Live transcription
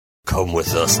Come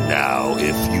with us now,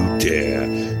 if you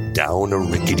dare, down a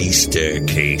rickety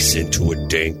staircase into a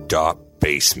dank, dark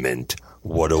basement.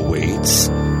 What awaits?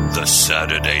 The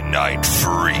Saturday Night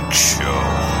Freak Show.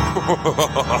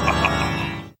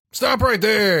 Stop right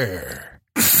there.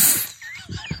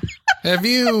 Have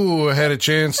you had a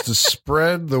chance to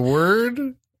spread the word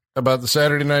about the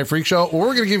Saturday Night Freak Show? Well,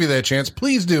 we're going to give you that chance.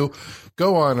 Please do.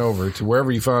 Go on over to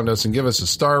wherever you found us and give us a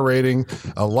star rating,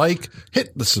 a like,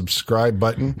 hit the subscribe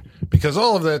button, because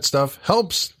all of that stuff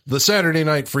helps the Saturday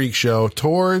Night Freak Show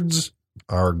towards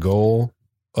our goal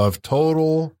of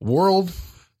total world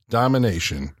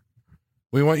domination.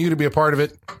 We want you to be a part of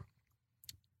it.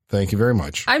 Thank you very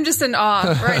much. I'm just in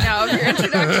awe right now of your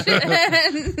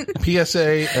introduction.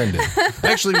 PSA ended.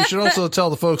 Actually, we should also tell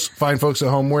the fine folks at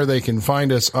home where they can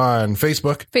find us on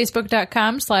Facebook.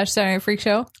 Facebook.com/Saturday Night Freak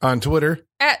Show. On Twitter.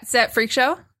 At Sat Freak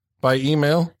Show. By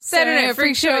email. Saturday Night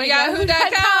Freak Show at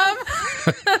yahoo.com.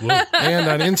 And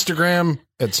on Instagram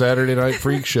at Saturday Night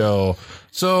Freak Show.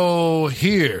 So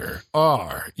here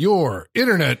are your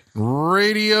internet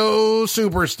radio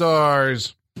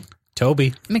superstars.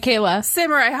 Toby. Michaela.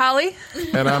 Samurai Holly.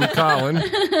 And I'm Colin.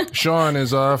 Sean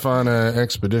is off on an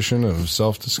expedition of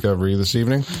self-discovery this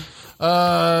evening.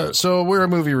 So we're a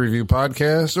movie review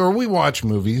podcast, or we watch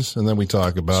movies and then we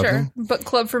talk about them. Book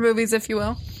club for movies, if you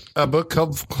will. A book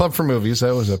club for movies.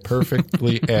 That was a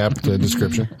perfectly apt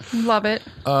description. Love it.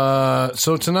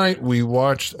 So tonight we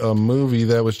watched a movie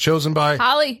that was chosen by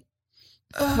Holly.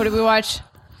 What did we watch?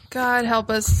 God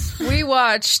help us. We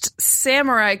watched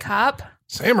Samurai Cop.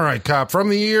 Samurai Cop from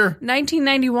the year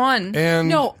 1991. And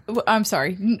no, I'm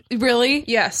sorry. Really?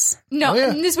 Yes. No, Oh, yeah.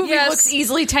 this movie looks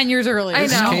easily 10 years earlier. I know.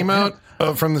 This came out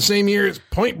from the same year as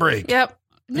Point Break. Yep.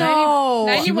 No.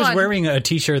 91. He was wearing a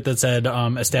T-shirt that said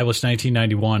established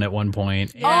 1991 at one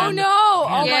point. Oh, no.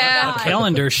 Oh, Yeah. my God. The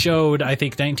calendar showed, I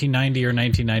think, 1990 or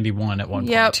 1991 at one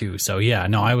point, too. So, yeah,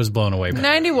 no, I was blown away by it.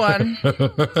 91.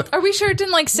 Are we sure it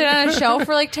didn't, like, sit on a shelf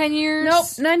for, like, 10 years? Nope,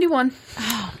 91.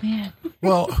 Oh, man.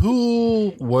 Well,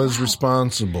 who was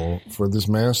responsible for this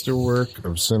masterwork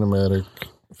of cinematic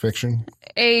fiction?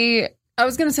 I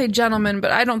was going to say gentleman,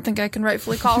 but I don't think I can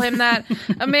rightfully call him that.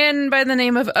 A man by the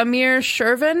name of Amir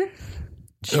Shervin.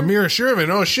 Amir Shervin.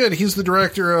 Oh, shit. He's the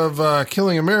director of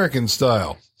Killing American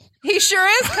Style. He sure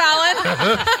is,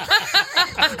 Colin.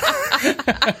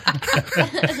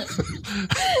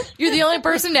 You're the only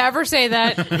person to ever say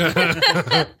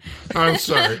that. I'm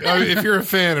sorry. If you're a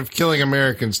fan of Killing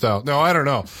American Style. No, I don't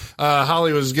know.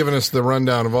 Holly was giving us the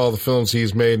rundown of all the films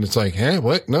he's made, and it's like,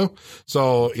 what? No?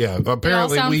 So, yeah,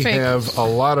 apparently we have a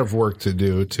lot of work to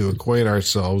do to acquaint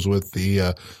ourselves with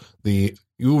the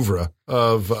oeuvre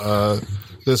of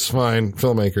this fine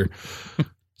filmmaker.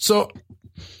 So,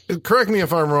 correct me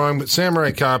if I'm wrong, but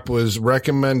Samurai Cop was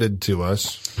recommended to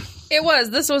us. It was.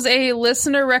 This was a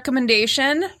listener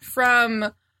recommendation from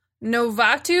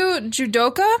Novatu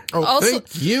Judoka. Oh,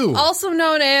 thank you. Also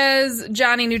known as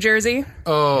Johnny, New Jersey.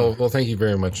 Oh, well, thank you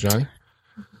very much, Johnny.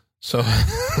 So,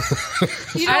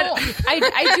 You know,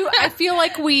 I feel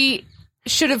like we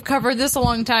should have covered this a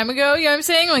long time ago. You know what I'm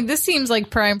saying? Like, this seems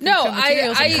like prime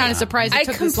materials. I'm kind of surprised it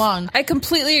took this long. I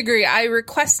completely agree. I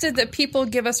requested that people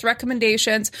give us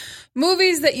recommendations,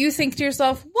 movies that you think to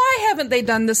yourself, why haven't they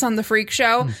done this on the Freak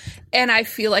Show? And I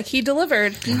feel like he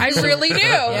delivered. I really do.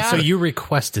 Yeah. So you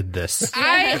requested this.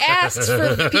 I asked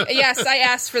for yes, I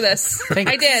asked for this.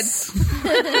 Thanks. I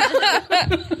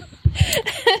did.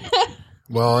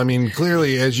 well, I mean,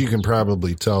 clearly, as you can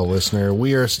probably tell, listener,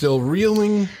 we are still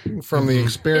reeling from the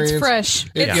experience. It's fresh.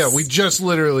 Yeah, we just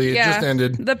literally, it just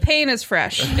ended. The pain is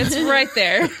fresh. It's right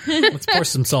there. Let's pour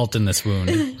some salt in this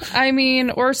wound. I mean,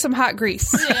 or some hot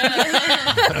grease.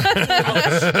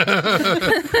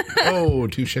 Oh,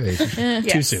 touche. Yes.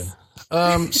 Too soon.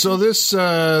 So this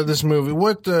movie,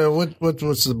 what's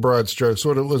the broad strokes?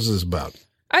 What was this about?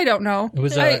 I don't know. It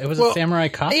was a samurai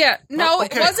cop. Yeah. No,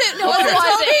 okay. was it? No, Was it it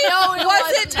wasn't. Toby? No, it was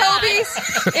wasn't it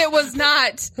Toby? It was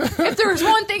not. If there was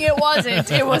one thing it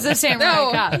wasn't, it was a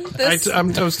Samurai Cop. This, I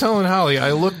was telling Holly,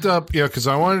 I looked up, because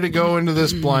I wanted to go into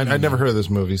this blind. I'd never heard of this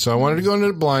movie, so I wanted to go into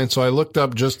it blind. So I looked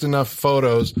up just enough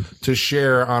photos to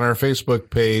share on our Facebook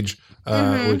page,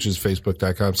 which is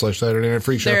facebook.com/Saturday Night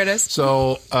Freak Show. There it is.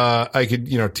 So I could,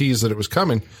 tease that it was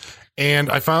coming, and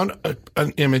I found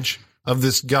an image of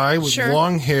this guy with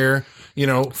long hair,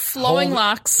 flowing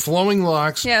locks.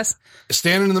 Yes.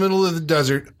 Standing in the middle of the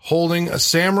desert, holding a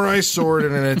samurai sword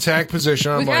in an attack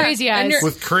position. With crazy eyes.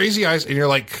 With crazy eyes. And you're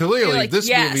like, clearly, this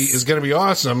movie is going to be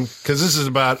awesome because this is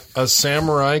about a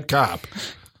samurai cop.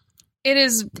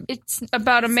 It's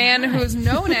about a man who's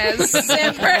known as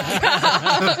Samurai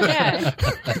Cop. Yeah.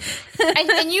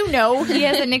 and you know he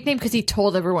has a nickname because he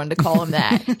told everyone to call him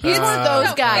that. He's one of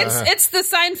those guys. It's the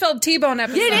Seinfeld T-Bone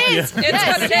episode. It is. It's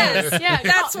what it is. Yeah,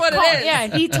 that's what it is.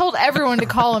 Yeah, he told everyone to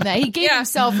call him that. He gave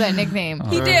himself that nickname.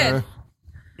 He did.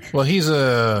 Well, he's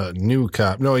a new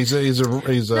cop. No, he's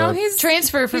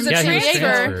transfer from San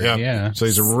Diego. Yeah. So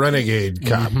he's a renegade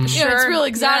cop. Mm-hmm. Yeah, it's real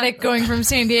exotic going from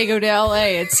San Diego to LA.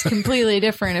 It's completely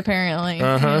different, apparently. You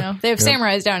know? They have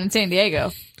samurais down in San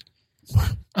Diego.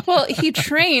 Well, he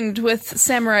trained with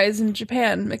samurais in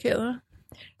Japan, Michaela.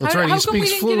 That's right. He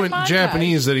speaks fluent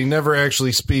Japanese that he never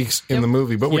actually speaks in the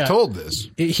movie, but we're told this.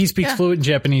 He speaks fluent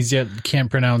Japanese, yet can't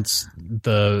pronounce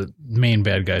the main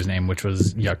bad guy's name, which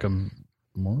was Yakamura.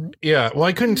 Yeah, well,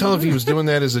 I couldn't tell if he was doing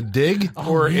that as a dig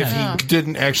or if he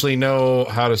didn't actually know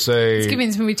how to say. It's giving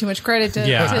this movie too much credit to.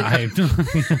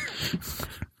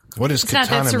 What is it's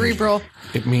katana? Not that cerebral. Mean?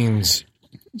 It means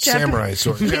samurai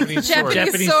sword.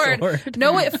 Japanese sword.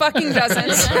 No, it fucking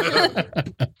doesn't.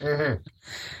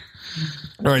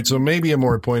 All right, so maybe a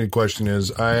more pointed question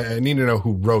is: I need to know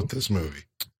who wrote this movie.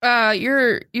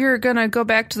 You're gonna go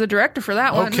back to the director for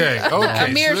that one. Okay.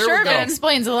 Amir Shervin. That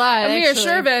explains a lot. Amir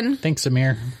Shervin. Thanks,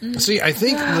 Amir. See, I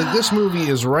think that this movie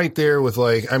is right there with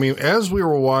as we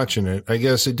were watching it, I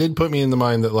guess it did put me in the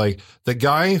mind that the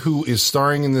guy who is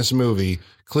starring in this movie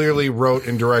clearly wrote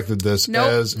and directed this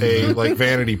as a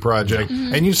vanity project,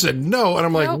 and you said no, and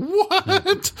I'm like,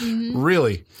 what?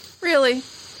 Really?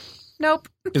 Nope.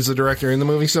 Is the director in the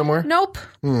movie somewhere? Nope.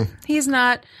 He's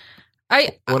not.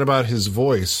 What about his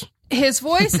voice? His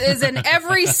voice is in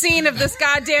every scene of this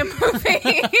goddamn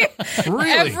movie.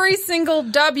 Really? Every single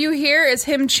dub you hear is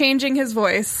him changing his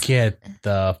voice. Get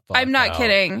the fuck I'm not out.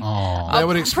 kidding. That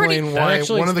would explain why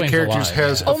one of the characters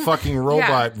has a fucking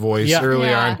robot voice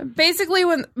early on.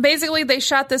 Basically, they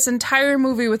shot this entire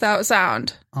movie without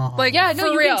sound. You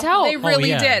can tell. They really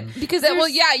did. Because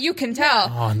you can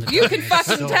tell. You can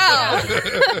fucking tell.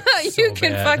 You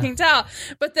can fucking tell.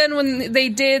 But then when they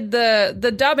did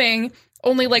the dubbing,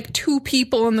 only 2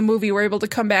 people in the movie were able to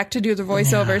come back to do the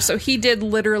voiceover. So he did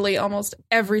literally almost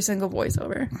every single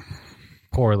voiceover.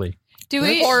 Poorly.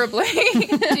 Horribly.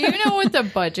 Do you know what the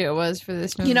budget was for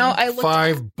this movie? I looked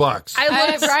 $5.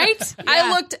 I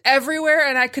looked everywhere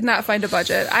and I could not find a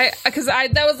budget. Because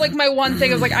that was my one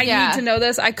thing. I was I need to know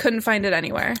this. I couldn't find it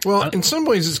anywhere. Well, in some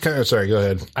ways, it's kind of. Sorry, go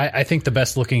ahead. I think the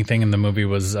best looking thing in the movie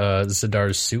was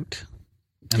Zadar's suit.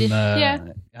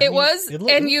 And,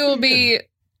 and you'll be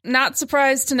not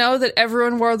surprised to know that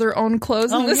everyone wore their own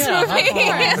clothes in this movie.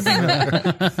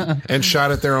 And shot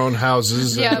at their own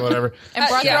houses and whatever. And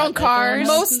brought their own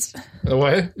cars.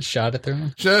 What? Shot at their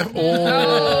own? Shot.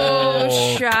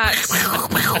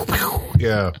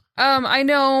 Yeah. I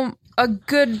know a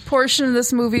good portion of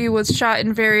this movie was shot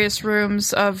in various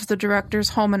rooms of the director's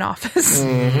home and office.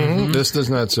 This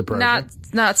does not surprise me.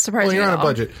 Not surprising. Well, you're on a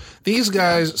budget. These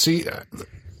guys, see...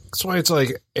 That's why it's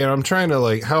and I'm trying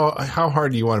to how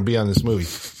hard do you want to be on this movie?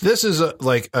 This is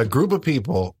a group of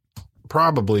people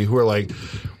probably who are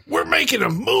we're making a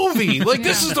movie.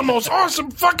 This is the most awesome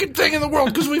fucking thing in the world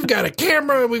because we've got a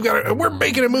camera, we're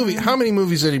making a movie. How many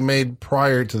movies had he made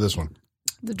prior to this one?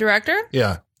 The director?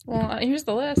 Yeah. Well, here's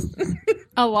the list.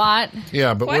 A lot.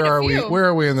 Yeah, but where are we? Where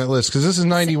are we in that list? Because this is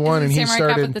 91 and he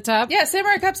started Cop at the top. Yeah,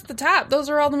 Samurai Cop's at the top. Those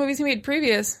are all the movies he made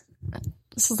previous.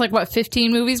 This is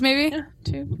 15 movies, maybe? Yeah,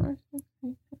 2, 4, 5.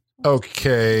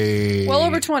 Okay. Well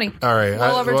over 20. All right.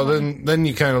 Well, 20. Then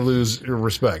you kind of lose your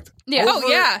respect. Yeah.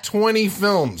 Over 20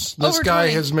 films. This over guy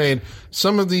 20. has made.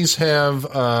 Some of these have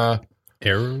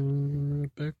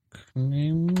Arabic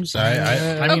names.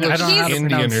 I don't know how to Indian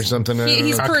pronounce. or something.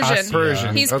 He's Persian.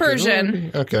 Persian. He's okay.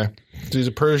 Persian. Okay. So he's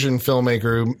a Persian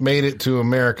filmmaker who made it to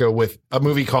America with a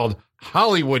movie called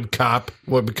Hollywood Cop.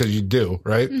 Well, because you do,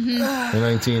 right? In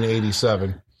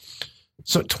 1987.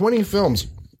 So 20 films.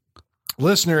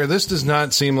 Listener, this does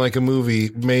not seem like a movie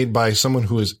made by someone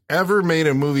who has ever made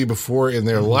a movie before in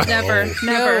their life. Never.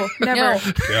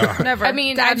 Never. I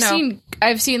mean, I've seen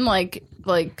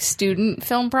student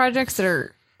film projects that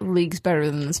are leagues better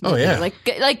than this movie. Oh, yeah.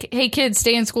 Like, hey kids,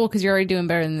 stay in school because you're already doing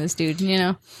better than this dude, you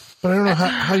know? But I don't know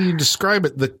how you describe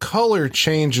it. The color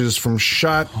changes from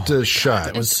shot to shot.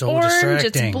 It was so orange,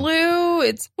 distracting.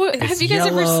 it's blue, have you guys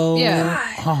yellow. ever?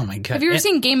 Oh my god! Have you ever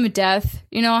seen Game of Death?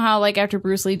 You know how after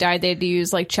Bruce Lee died, they had to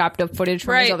use chopped up footage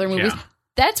from his other movies. Yeah.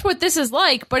 that's what this is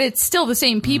like, but it's still the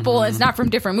same people. It's not from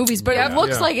different movies, but it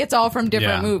looks like it's all from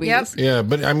different movies. Yep. Yeah,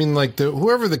 but I mean, like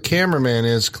whoever the cameraman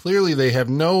is, clearly they have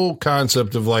no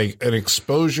concept of like an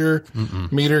exposure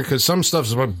meter, because some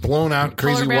stuff's like blown out,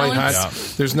 crazy white hot. Yeah.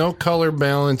 There's no color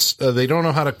balance. They don't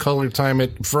know how to color time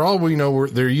it. For all we know,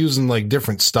 they're using like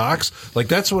different stocks. Like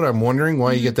that's what I'm wondering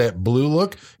why you get that blue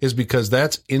look is because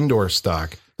that's indoor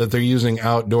stock that they're using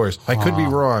outdoors. I could be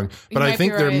wrong, but I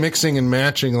think they're mixing and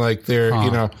matching like their,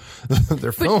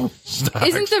 their film stock.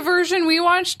 Isn't the version we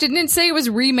watched, didn't it say it was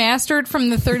remastered from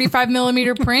the 35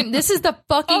 millimeter print? This is the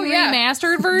fucking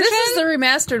remastered version? This is the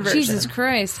remastered version. Jesus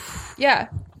Christ. Yeah.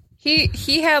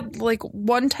 He had like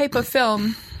one type of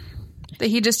film that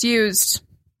he just used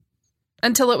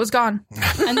until it was gone.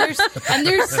 And there's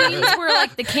scenes where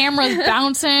like the camera's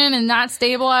bouncing and not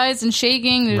stabilized and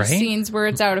shaking. There's scenes where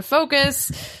it's out of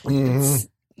focus.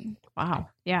 Wow.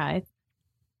 Yeah.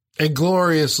 A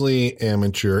gloriously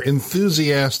amateur,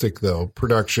 enthusiastic though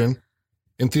production.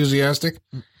 Enthusiastic.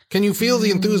 Can you feel the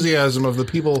enthusiasm of the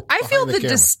people? I feel the camera?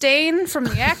 Disdain from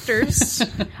the actors.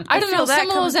 I don't know. Some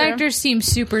of those actors seem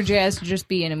super jazzed to just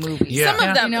be in a movie. Yeah.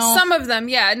 Some of them.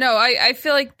 Yeah. No, I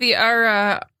feel like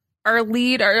our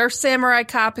lead, our samurai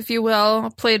cop, if you will,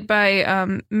 played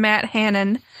by Matt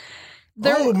Hannon.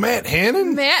 Matt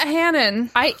Hannon? Matt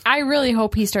Hannon. I really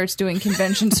hope he starts doing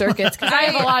convention circuits because I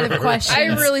have a lot of questions.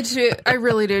 I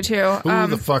really do too.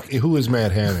 Who is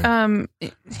Matt Hannon?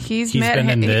 He's been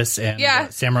in this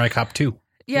and Samurai Cop 2.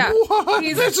 Yeah.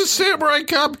 What? That's a Samurai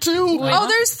Cop 2? Oh,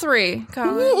 there's 3.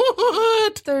 Colin.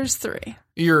 What? There's 3.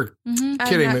 You're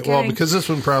kidding me. Well, because this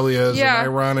one probably has an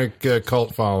ironic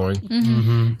cult following.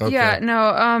 Okay. Yeah,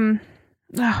 no,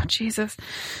 oh, Jesus.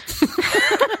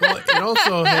 Well, it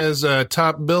also has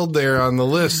top billed there on the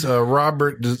list,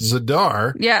 Robert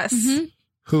Zadar. Yes.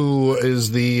 Who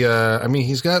is the,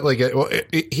 he's got like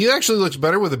he actually looks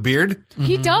better with a beard.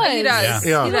 He does. He does.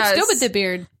 Yeah. He looks good with the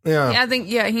beard. Yeah. I think,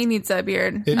 he needs that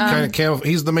beard. It kind of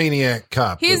he's the Maniac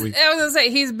Cop. I was going to say,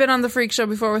 he's been on the Freak Show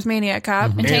before with Maniac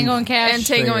Cop. And Tango and Cash. And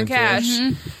Tango and Cash.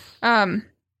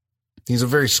 He's a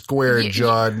very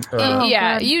square-jawed.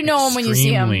 You know him when you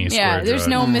see him. Yeah, there's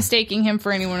no mistaking him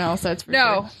for anyone else. That's for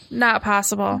sure. Not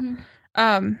possible.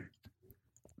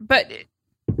 But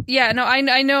yeah, no,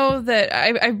 I know that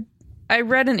I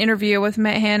read an interview with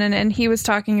Matt Hannon, and he was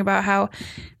talking about how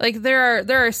like there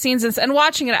are scenes, and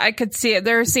watching it, I could see it.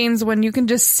 There are scenes when you can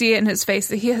just see it in his face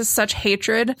that he has such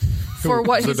hatred for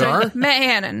what he's doing. Matt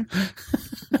Hannon.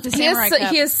 He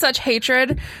has such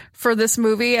hatred for this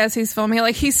movie as he's filming it.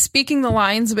 Like, he's speaking the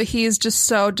lines, but he is just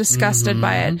so disgusted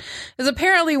by it. Because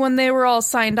apparently when they were all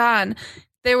signed on,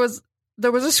 there was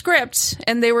a script,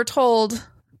 and they were told,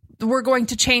 we're going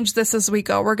to change this as we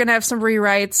go. We're going to have some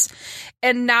rewrites,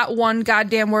 and not one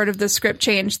goddamn word of the script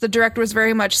changed. The director was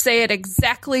very much, say it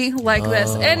exactly like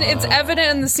this. And it's evident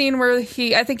in the scene where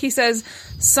I think he says,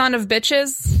 son of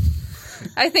bitches,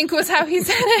 I think was how he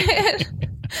said it.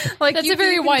 Like, that's a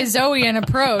very Wiseauian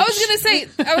approach. I was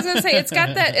gonna say it's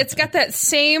got that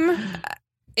same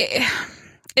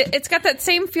it's got that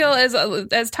same feel as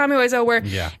Tommy Wiseau, where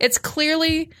it's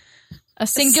clearly a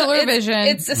singular vision.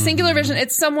 It's a singular vision.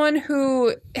 It's someone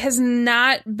who has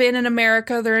not been in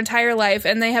America their entire life,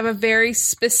 and they have a very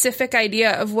specific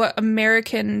idea of what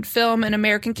American film and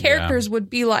American characters would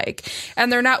be like, and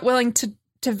they're not willing to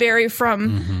vary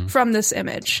from this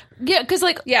image. Yeah, because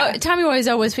Tommy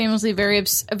Wiseau was famously very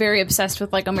obsessed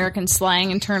with like American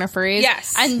slang and turn of phrase.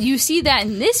 Yes, and you see that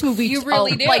in this movie. You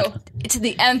really do, like to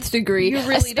the nth degree. You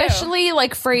really especially do.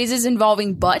 like phrases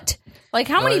involving butt. Like,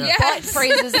 how many butt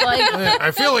phrases? Like, I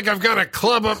feel like I've got a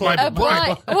club up my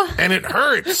butt, and it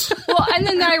hurts. Well, and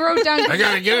then I wrote down, I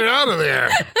gotta get it out of there.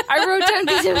 I wrote down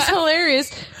because it was hilarious.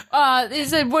 They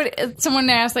said, what, someone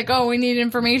asked, like, oh, we need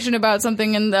information about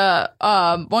something, and the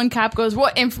one cop goes,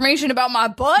 what, information about my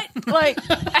butt? Like,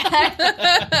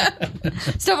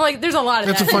 stuff like, there's a lot of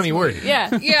That's a funny word.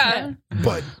 Yeah.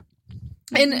 Butt.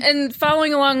 And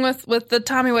following along with the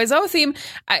Tommy Wiseau theme,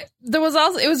 it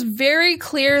was very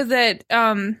clear that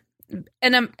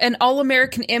an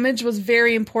all-American image was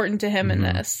very important to him in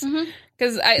this.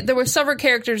 Because there were several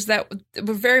characters that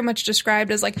were very much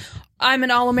described as like, I'm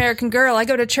an all-American girl. I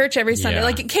go to church every Sunday. Yeah.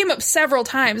 Like, it came up several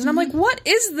times. And I'm like, what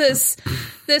is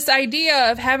this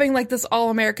idea of having like this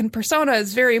all-American persona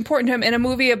is very important to him in a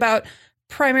movie about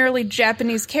primarily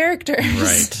Japanese characters.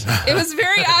 Right. It was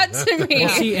very odd to me. Well,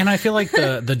 see, and I feel like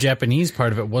the Japanese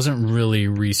part of it wasn't really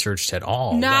researched at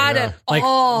all. Not at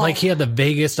all. Like, he had the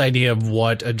vaguest idea of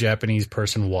what a Japanese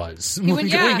person was going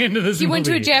into this movie. He went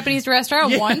to a Japanese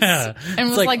restaurant once and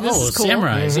was like, this is cool.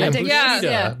 Samurais.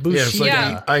 Yeah. It's like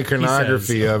the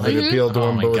iconography of it appealed to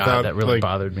him. Oh my God, that really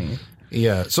bothered me.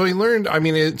 Yeah. So he learned, I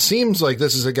mean, it seems like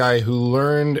this is a guy who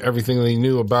learned everything that he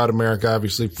knew about America,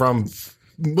 obviously, from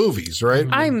movies, right?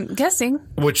 I'm guessing.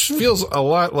 Which feels a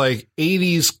lot like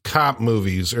 80s cop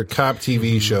movies or cop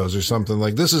TV shows or something.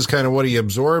 Like this is kind of what he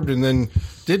absorbed and then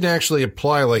didn't actually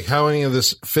apply like how any of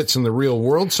this fits in the real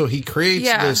world. So he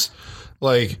creates this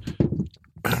like,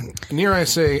 near I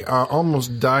say,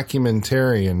 almost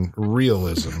documentarian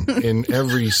realism in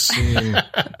every scene.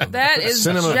 That is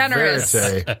Cinema generous.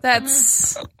 Verite.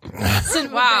 That's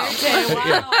Wow.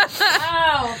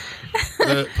 Wow.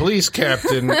 The police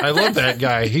captain, I love that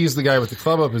guy. He's the guy with the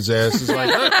club up his ass. He's like,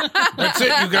 that's it.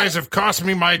 You guys have cost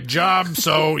me my job.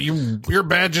 So your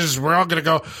badges, we're all going to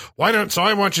go. So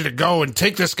I want you to go and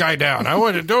take this guy down. I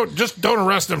want to don't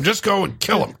arrest him. Just go and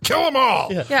kill him. Kill them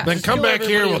all. Yeah. Then come back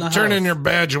here. We'll turn in your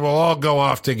badge and we'll all go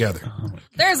off together.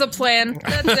 There's a plan.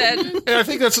 That's it. And I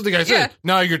think that's what the guy said. Yeah.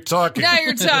 Now you're talking. Now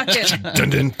you're talking. Dun,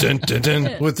 dun, dun, dun,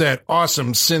 dun, with that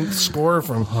awesome synth score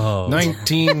from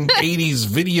 1980s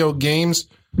video games.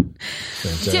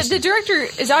 Yeah, the director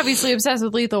is obviously obsessed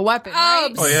with Lethal Weapon, right?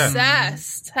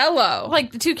 Obsessed. Hello.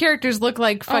 Like the two characters look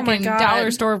like fucking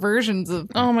dollar store versions of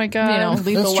Oh my god.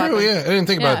 Lethal That's Weapon. true, yeah. I didn't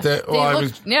think about that. They Well, I look-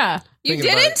 was You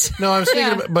thinking about didn't? it. No, I was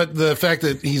thinking about, but the fact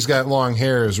that he's got long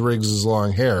hair is Riggs'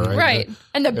 long hair, right? Right.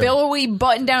 And the billowy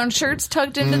button-down shirts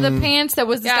tucked into the pants. That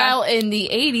was the style in the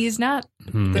 80s, not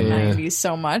the 90s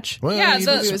so much. Well, Yeah, you'd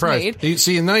so be it was surprised. You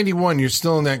see, in 91, you're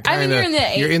still in that I mean, kind of, you're in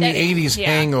the you're in the 80s yeah.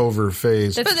 hangover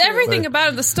phase. But everything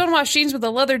about it, the stonewashed jeans with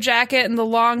the leather jacket and the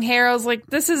long hair, I was like,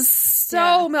 this is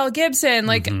so Mel Gibson,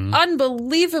 like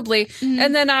unbelievably.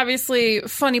 And then obviously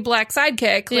funny black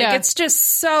sidekick. Like it's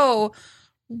just so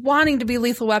wanting to be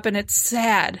Lethal Weapon. It's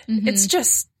sad. It's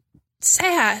just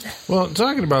sad. Well,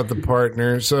 talking about the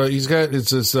partner, so he's got, it's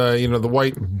this, the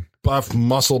white, buff,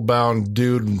 muscle-bound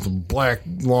dude with the black,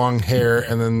 long hair,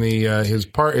 and then his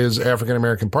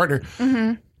African-American partner.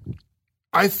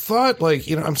 I thought, like,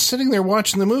 I'm sitting there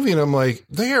watching the movie, and I'm like,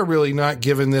 they are really not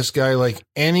giving this guy, like,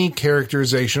 any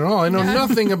characterization at all. I know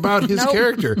nothing about his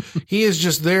character. He is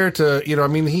just there to,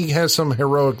 he has some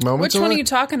heroic moments. Which one are you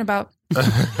talking about?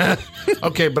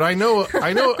 Okay, but I know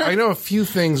a few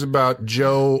things about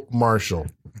Joe Marshall.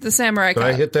 The samurai Did cop.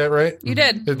 I hit that right? You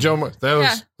did. That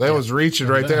was reaching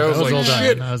right there. I was like,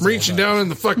 shit, reaching down in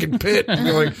the fucking pit. And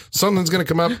you're like, something's going to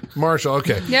come up. Marshall,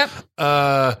 okay. Yep.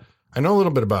 I know a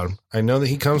little bit about him. I know that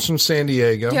he comes from San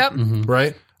Diego. Yep.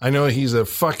 Right? I know he's a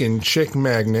fucking chick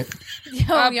magnet.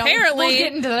 Apparently, we'll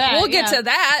get into that. We'll get to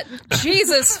that.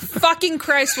 Jesus fucking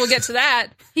Christ, we'll get to that.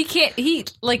 He can't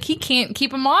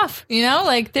keep him off,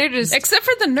 like they're just Except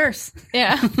for the nurse.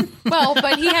 yeah. Well,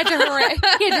 but he had to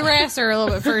harass her a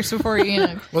little bit first before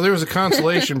Well, there was a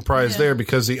consolation prize there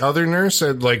because the other nurse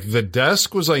said, like, the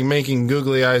desk was like making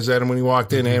googly eyes at him when he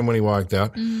walked in and when he walked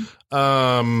out.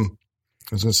 I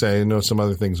was going to say, I know some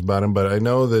other things about him, but I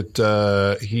know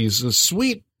that he's a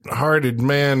sweet-hearted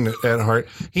man at heart.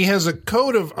 He has a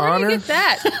code of honor. Where do you get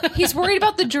that? He's worried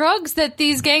about the drugs that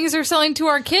these gangs are selling to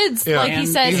our kids, like he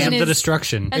says in and his the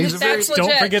destruction. And He's a That's Don't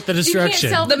legit. forget the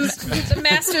destruction. The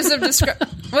masters of destruction.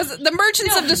 Was it the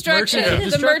merchants of destruction?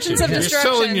 The merchants of You're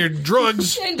destruction. selling your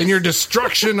drugs and your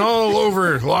destruction all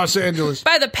over Los Angeles.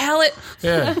 By the pallet.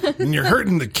 Yeah, and you're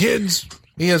hurting the kids.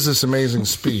 He has this amazing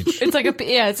speech. It's like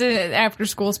it's an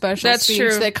after-school special That's speech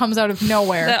true. that comes out of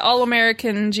nowhere. That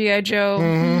all-American G.I.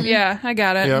 Joe. Yeah, I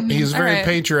got it. Yep, he's very All right.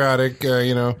 patriotic.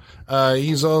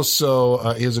 He's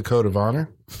also he has a code of honor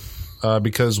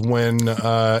because when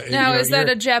Now, is that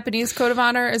a Japanese code of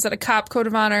honor? Is that a cop code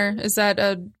of honor? Is that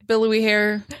a billowy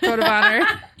hair code of honor?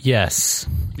 Yes.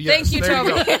 Thank you,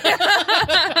 Toby.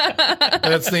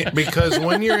 That's because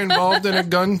when you're involved in a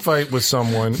gunfight with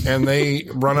someone and they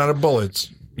run out of bullets,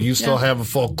 you still have a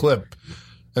full clip,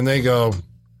 and they go,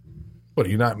 "What, are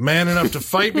you not man enough to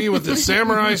fight me with the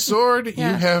samurai sword?"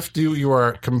 Yeah. You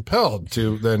are compelled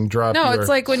to then drop. No, your,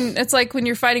 it's like when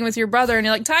you're fighting with your brother and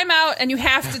you're like, time out, and you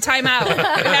have to time out. You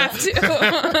have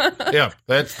to. yeah,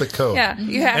 that's the code. Yeah,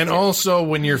 you have And to. also,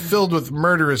 when you're filled with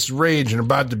murderous rage and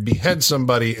about to behead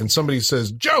somebody, and somebody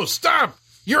says, "Joe, stop!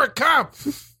 You're a cop."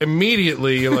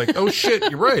 Immediately, you're like, "Oh shit,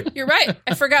 you're right." You're right.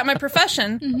 I forgot my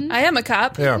profession. I am a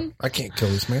cop. Yeah, I can't kill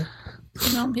this man.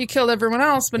 No, he killed everyone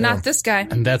else, but not this guy.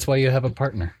 And that's why you have a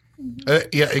partner.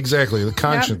 Yeah, exactly. The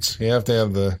conscience. You have to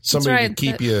have somebody to right.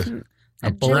 keep you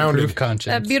A bulletproof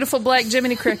conscience. That beautiful black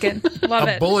Jiminy Cricket. Love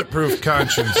a it. bulletproof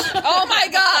conscience. Oh my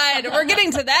God, we're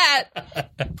getting to that.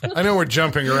 I know we're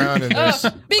jumping around in this.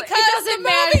 Because the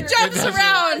movie jumps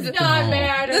around. It does not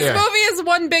matter. This Yeah. movie is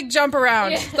one big jump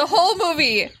around. The whole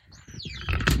movie.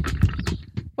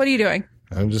 What are you doing?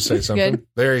 I'm just saying something. Good.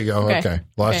 There you go. Okay. Okay.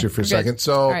 Lost Okay, you for a we're good. second.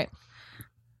 So All right.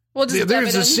 We'll just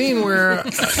there's a scene where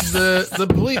the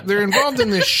police, they're involved in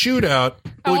this shootout.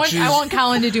 I want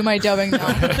Colin to do my dubbing, though.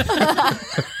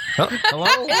 Hello?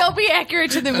 It'll be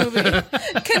accurate to the movie.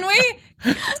 Can we?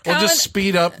 We'll just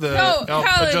speed up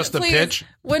adjust the please, pitch.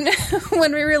 When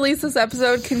we release this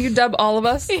episode, can you dub all of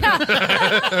us? Yeah.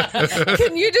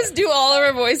 Can you just do all of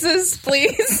our voices,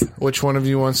 please? Which one of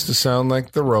you wants to sound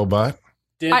like the robot?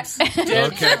 Dibs.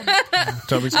 Okay.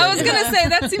 Toby's I was going to say,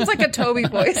 that seems like a Toby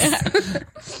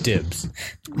voice. Dibs.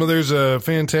 Well, there's a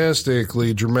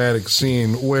fantastically dramatic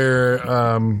scene where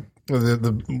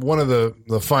the one of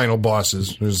the final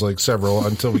bosses, there's like several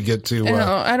until we get to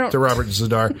to Robert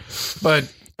Zadar,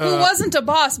 but who wasn't a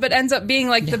boss but ends up being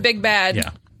like the big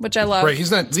bad, which I love. Right, he's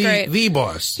not the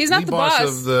boss. He's not the boss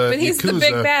of the but he's Yakuza, the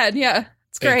big bad. Yeah,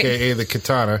 it's great. AKA the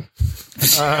katana.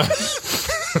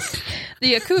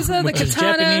 The Yakuza, Which the is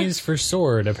katana. Japanese for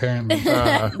sword, apparently.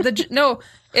 No,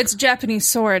 it's Japanese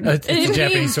sword. It's a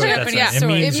Japanese sword. That's right. It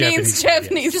means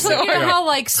Japanese Just sword. like, you know how,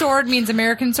 like, sword means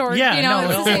American sword? Yeah, you know, no,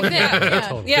 it's the same thing.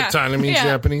 totally. Yeah. Katana means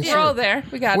Japanese. We're all there.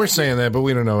 We got We're it. saying that, but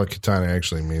we don't know what katana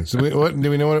actually means. Do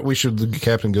we know what? We should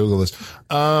Captain Google this.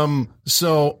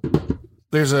 So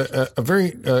there's a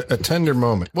very tender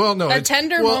moment. Well, no,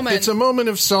 tender moment. It's a moment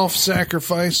of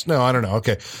self-sacrifice. No, I don't know.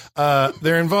 Okay,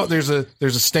 they're involved. There's a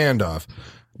standoff.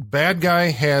 Bad guy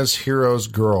has hero's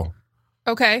girl.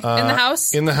 Okay, in the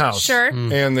house? In the house. Sure.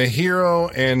 And the hero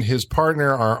and his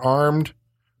partner are armed,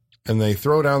 and they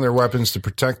throw down their weapons to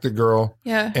protect the girl.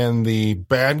 Yeah. And the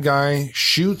bad guy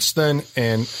shoots then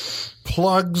and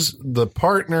plugs the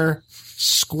partner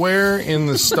square in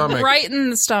the stomach. Right in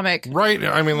the stomach. Right.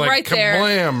 I mean, like, Right there.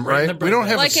 kablam, right? We don't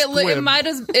have Like a squib.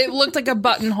 it looked like a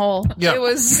buttonhole. Yeah. It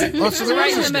was, Oh, so there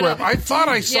right was in a the middle. squib. I thought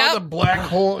I saw Yep. the black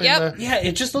hole in Yep. the... Yeah,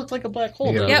 it just looked like a black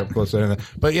hole. Yeah, Yep.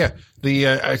 But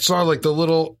yeah, I saw like the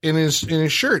little in his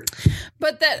shirt.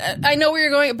 But that I know where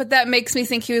you're going, but that makes me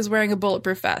think he was wearing a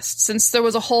bulletproof vest since there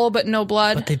was a hole but no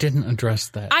blood. But they didn't address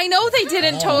that. I know they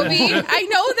didn't, Toby. I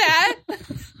know that.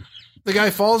 The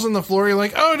guy falls on the floor. You're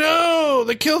like, oh no,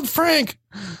 they killed Frank.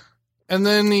 And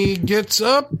then he gets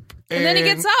up. And then he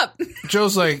gets up.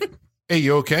 Joe's like, hey,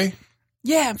 you okay?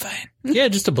 Yeah, I'm fine. Yeah,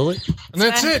 just a bullet. And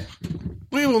that's it.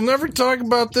 We will never talk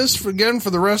about this again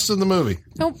for the rest of the movie.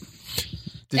 Nope.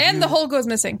 The hole goes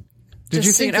missing. Did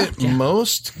you think that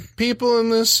most people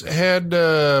in this had,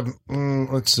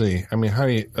 let's see, I mean, how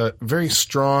do you, very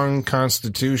strong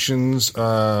constitutions,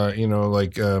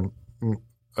 like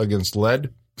against lead?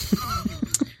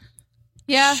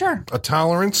 Yeah. Sure. A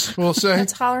tolerance, we'll say. A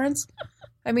tolerance?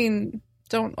 I mean,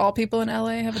 don't all people in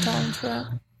LA have a tolerance for that?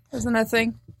 Isn't that a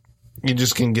thing? You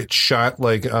just can get shot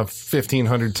like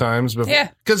 1,500 times before. Yeah.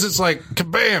 Because it's like,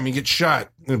 kabam, you get shot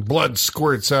and blood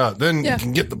squirts out. Then you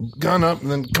can get the gun up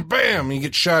and then kabam, you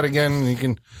get shot again and you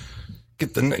can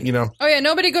get the, Oh, yeah,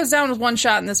 nobody goes down with one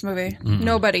shot in this movie. Mm-hmm.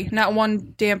 Nobody. Not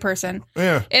one damn person.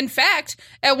 Yeah. In fact,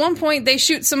 at one point, they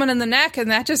shoot someone in the neck and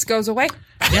that just goes away.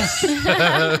 Yeah.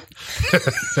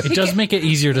 It does make it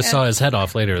easier to saw his head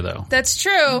off later, though. That's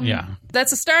true. Yeah.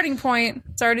 That's a starting point.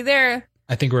 It's already there.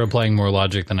 I think we're applying more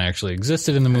logic than actually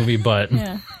existed in the movie, but...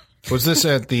 Yeah. Was this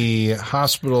at the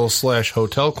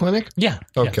hospital/hotel clinic? Yeah.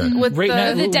 Okay. Yeah. With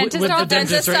the dentist with office. the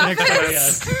dentist right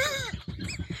next to it,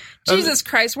 yeah. Jesus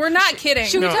Christ, we're not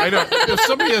kidding. No, I don't. If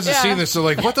somebody hasn't seen this, they're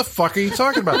like, what the fuck are you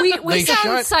talking about? We They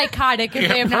sound psychotic if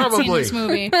they have not seen probably. this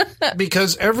movie.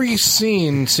 Because every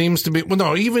scene seems to be, well,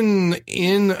 no, even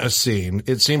in a scene,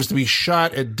 it seems to be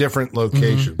shot at different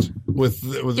locations. With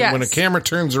Yes. when a camera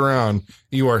turns around,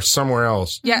 you are somewhere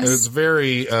else. Yes. And it's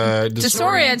very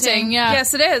Disorienting. Yeah.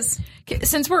 Yes, it is.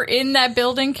 Since we're in that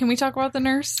building, can we talk about the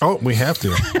nurse? Oh, we have to.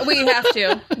 We have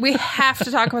to. We have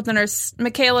to talk about the nurse.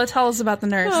 Michaela, tell us about the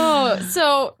nurse. Oh,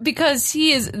 so because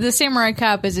he is the samurai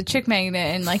cop is a chick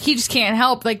magnet, and like he just can't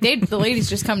help. Like the ladies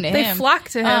just come to They him. flock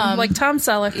to him like Tom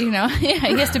Selleck. You know, yeah,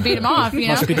 he has to beat him off. You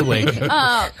know, Must be the wig.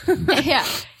 yeah.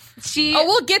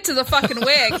 We'll get to the fucking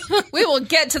wig. We will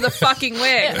get to the fucking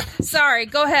wig. Sorry,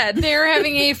 go ahead. They're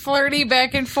having a flirty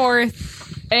back and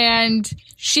forth, and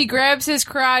she grabs his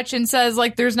crotch and says,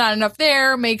 like, there's not enough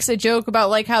there, makes a joke about,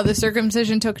 like, how the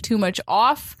circumcision took too much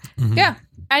off. Mm-hmm. Yeah.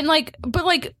 And, like, but,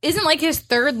 like, isn't, like, his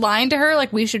third line to her,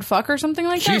 like, we should fuck or something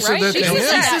like She that, said right? that to him.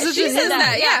 She says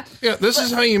that, yeah. Yeah, this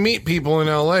is how you meet people in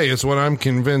L.A. is what I'm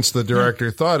convinced the director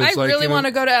thought. It's I really want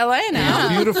to go to LA now.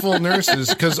 These beautiful nurses,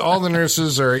 because all the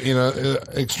nurses are,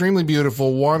 extremely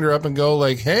beautiful, wander up and go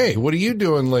like, hey, what are you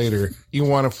doing later? You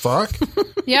want to fuck?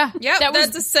 Yeah. Yep,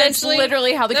 that's essentially- That's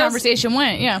literally how the that was- conversation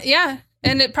went, yeah. Yeah.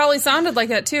 And it probably sounded like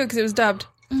that, too, because it was dubbed.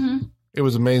 It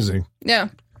was amazing. Yeah.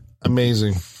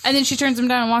 Amazing. And then she turns him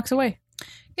down and walks away.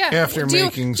 Yeah. After do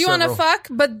making you want to fuck?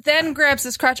 But then grabs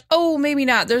his crotch. Oh, maybe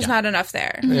not. There's not enough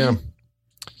there. Yeah.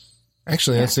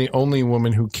 Actually, that's the only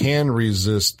woman who can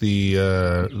resist the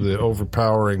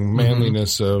overpowering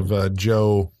manliness of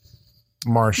Joe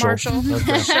Marshall.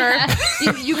 Okay. Sure.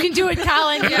 You can do it,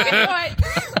 Colin. You can do it.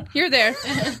 You're there.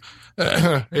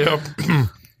 Yep.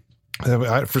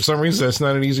 For some reason, that's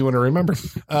not an easy one to remember.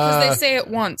 Because they say it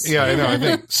once. Yeah, I know. I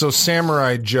think so.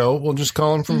 Samurai Joe. We'll just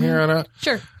call him from here on out.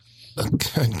 Sure.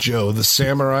 Joe, the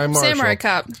Samurai Marshal. Samurai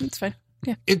cop. That's fine.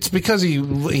 Yeah. It's because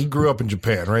he grew up in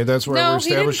Japan, right? That's where we're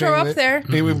establishing. No, he didn't grow up there.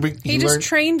 He just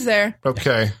trained there.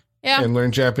 Okay. Yeah. And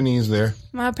learned Japanese there.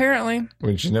 Well, apparently.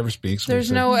 Which he never speaks.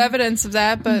 There's no evidence of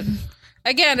that, but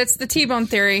again, it's the T-bone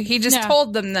theory. He just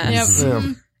told them this. Yep.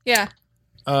 Yeah.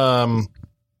 I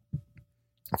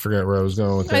forgot where I was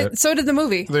going with that. So did the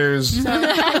movie. There's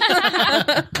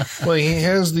well, he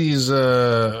has these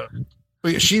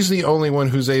she's the only one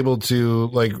who's able to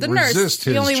the resist nurse, his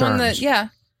the only charms. one that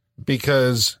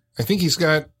Because I think he's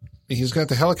got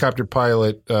the helicopter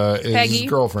pilot his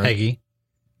girlfriend.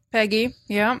 Peggy,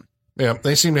 yeah. Yeah,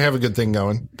 they seem to have a good thing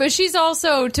going. But she's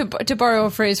also, to borrow a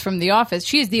phrase from The Office,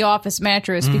 she's the office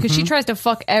mattress because she tries to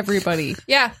fuck everybody.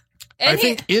 Yeah. And I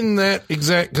think in that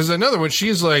exact, because another one,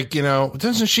 she's like,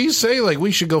 doesn't she say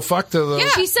we should go fuck to the? Yeah,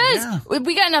 she says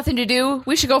we got nothing to do.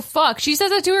 We should go fuck. She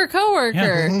says that to her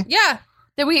coworker. Yeah.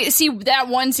 That we see that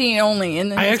one scene only,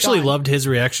 and then I actually loved his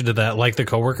reaction to that. Like the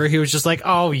coworker, he was just like,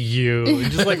 "Oh, you,"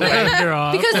 just like waved her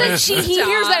off. Because then he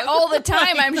hears that all the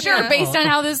time. I'm sure, based on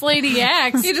how this lady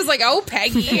acts. He's just like, "Oh,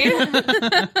 Peggy."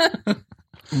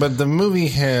 But the movie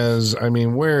has,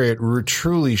 where it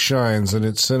truly shines in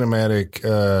its cinematic,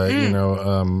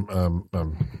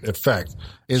 effect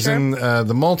is in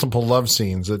the multiple love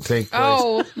scenes that take place.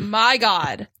 Oh my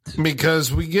God!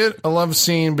 Because we get a love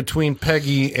scene between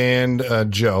Peggy and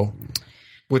Joe,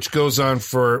 which goes on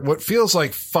for what feels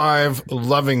like 5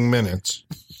 loving minutes.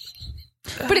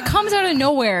 But it comes out of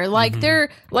nowhere. They're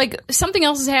something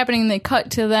else is happening. And they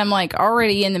cut to them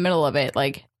already in the middle of it.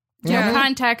 No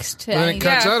context to and anything. it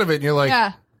cuts out of it, and you're like,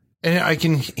 and I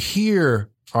can hear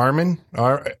Amir.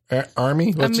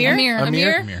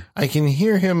 I can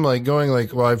hear him going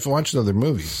well, I've watched other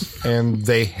movies, and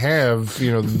they have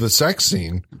the sex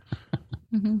scene.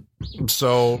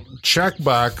 So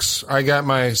checkbox, I got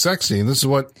my sex scene. This is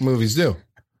what movies do.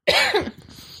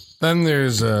 Then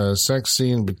there's a sex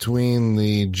scene between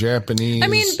the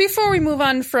Japanese. Before we move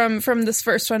on from this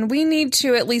first one, we need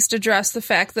to at least address the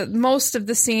fact that most of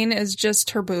the scene is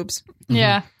just her boobs.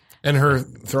 Yeah. And her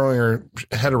throwing her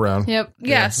head around. Yep.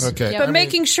 Yes. Okay. But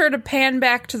making sure to pan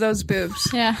back to those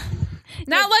boobs. Yeah.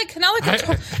 Not like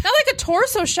a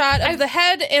torso shot of the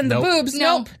head and the boobs.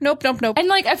 Nope.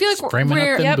 And I feel like framing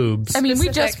up them boobs. We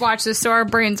just watched this, so our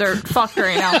brains are fucked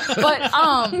right now.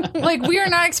 But we are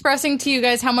not expressing to you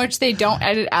guys how much they don't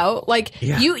edit out.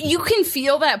 You can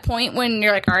feel that point when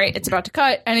you're like, all right, it's about to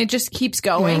cut, and it just keeps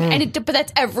going. And but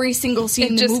that's every single scene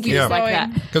in the movie is like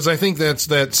that. Because I think that's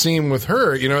that scene with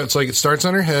her. It's it starts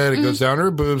on her head, it goes down to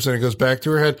her boobs, and it goes back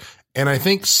to her head. And I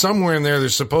think somewhere in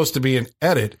there's supposed to be an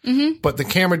edit, but the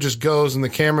camera just goes and the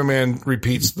cameraman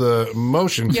repeats the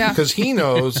motion because he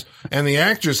knows, and the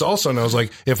actress also knows,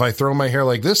 if I throw my hair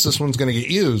like this one's going to get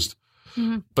used.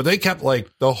 But they kept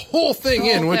the whole thing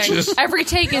in, which is every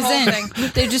take is in.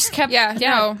 They just kept.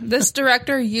 No, this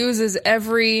director uses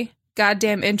every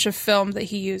goddamn inch of film that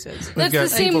he uses. That's the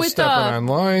same with stepping on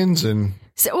lines and.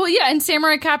 And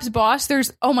Samurai Cop's boss,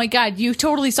 there's, oh my God, you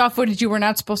totally saw footage you were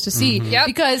not supposed to see. Yep.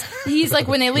 Because he's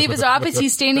when they leave his office,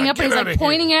 he's standing up and he's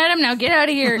pointing at him, now get out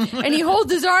of here. And he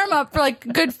holds his arm up for a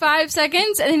good 5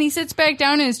 seconds, and then he sits back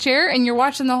down in his chair, and you're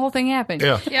watching the whole thing happen.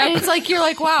 Yeah. And it's you're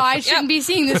wow, I shouldn't be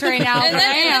seeing this right now. And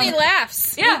then he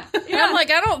laughs. Yeah. I'm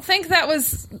I don't think that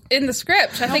was in the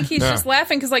script. I think he's just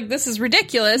laughing because this is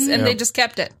ridiculous, and they just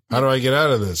kept it. How do I get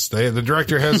out of this? The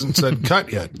director hasn't said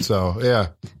cut yet, so yeah.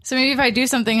 So maybe if I do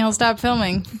something, he'll stop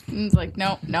filming. And it's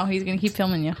no, he's going to keep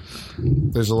filming you.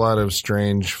 There's a lot of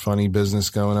strange, funny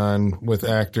business going on with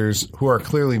actors who are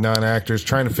clearly non-actors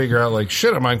trying to figure out,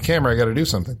 shit, I'm on camera, I got to do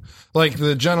something. Like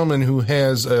the gentleman who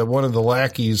has one of the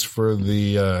lackeys for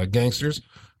the gangsters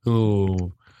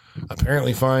who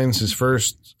apparently finds his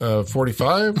first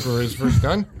 45 or his first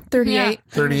gun. 38.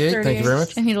 38, thank you very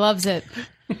much. And he loves it.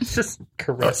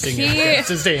 caressing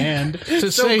his hand.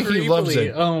 To say he loves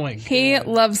it. Oh my God. He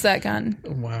loves that gun.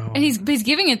 Wow. And he's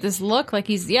giving it this look like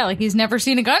he's never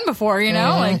seen a gun before, you know?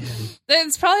 Like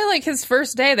It's probably like his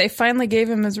first day. They finally gave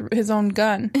him his own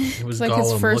gun. It was like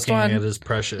Gollum his first looking one. at his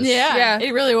precious. yeah,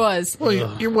 it really was. Well,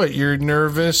 you're what? You're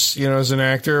nervous, as an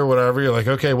actor or whatever. You're like,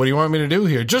 okay, what do you want me to do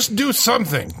here? Just do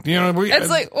something. It's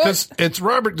like, well- because it's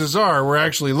Robert Dazar we're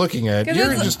actually looking at.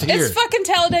 You're just here. It's fucking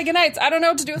Talladega Nights. I don't know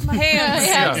what to do with my hands.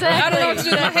 Yeah, exactly. I don't know what to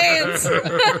do with my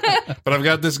hands. But I've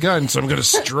got this gun, so I'm going to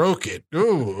stroke it.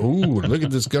 Ooh, look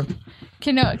at this gun.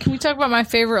 Can we talk about my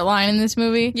favorite line in this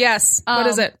movie? Yes. What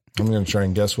is it? I'm going to try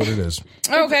and guess what it is.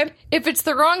 Okay. If it's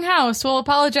the wrong house, we'll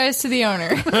apologize to the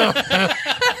owner.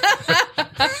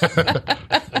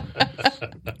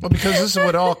 Well, because this is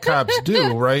what all cops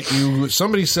do, right?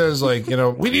 Somebody says, like,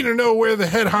 we need to know where the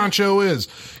head honcho is.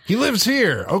 He lives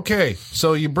here. Okay.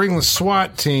 So you bring the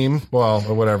SWAT team, or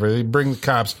whatever. They bring the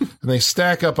cops, and they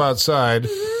stack up outside.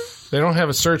 They don't have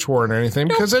a search warrant or anything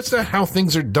because that's not how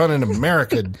things are done in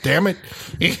America, damn it.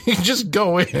 You just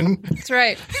go in. That's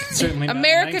right. Certainly not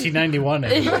America- 1991.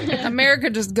 Anyway. America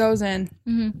just goes in.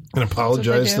 And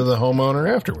apologize to the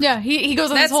homeowner afterwards. Yeah, he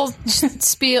goes on this whole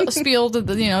spiel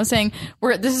to saying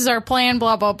this is our plan,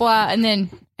 blah blah blah,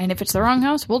 and if it's the wrong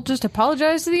house, we'll just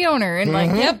apologize to the owner. And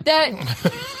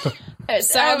that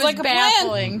Sounds like a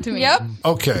baffling plan to me. Yep.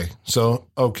 Okay. So,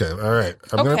 all right.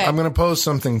 I'm gonna pose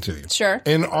something to you. Sure.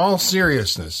 In all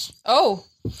seriousness. Oh.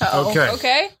 Okay.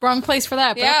 Okay. Wrong place for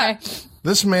that. But Yeah. Okay.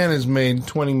 This man has made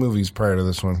 20 movies prior to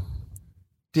this one.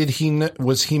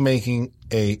 Was he making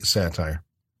a satire?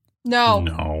 No.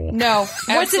 No.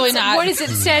 Absolutely not. What is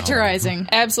it satirizing?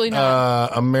 Absolutely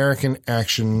not. American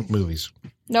action movies.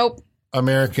 Nope.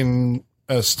 American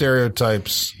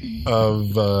stereotypes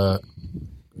of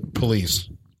police.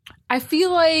 I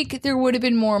feel like there would have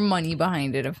been more money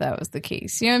behind it if that was the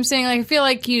case. You know what I'm saying? Like, I feel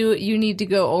like you need to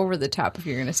go over the top if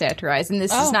you're going to satirize, and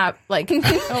this is not like over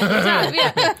the top.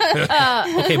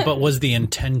 Yeah. Okay, but was the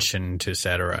intention to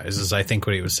satirize? Is I think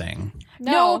what he was saying.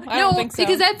 No, I don't think so.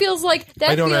 Because that feels like that.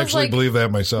 I don't feels actually like, believe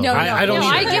that myself. No, I don't.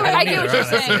 I either. get what you're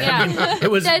saying. Yeah. It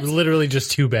was That's- literally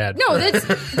just too bad. No,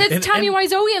 that's Tommy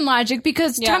Wiseauian logic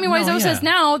because Tommy Wiseau says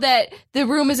now that The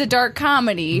Room is a dark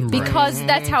comedy because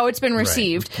that's how it's been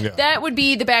received. Yeah. That would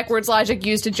be the backwards logic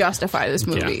used to justify this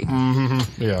movie.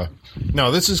 Yeah. No,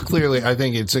 this is clearly, I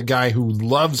think it's a guy who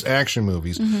loves action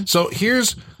movies. So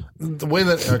here's the way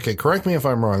that, okay, correct me if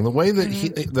I'm wrong. The way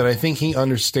that that I think he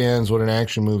understands what an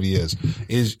action movie is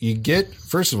you get,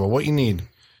 first of all, what you need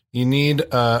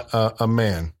a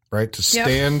man, right, to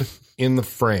stand in the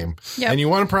frame. Yep. And you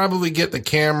want to probably get the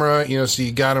camera, so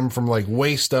you got him from like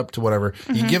waist up to whatever.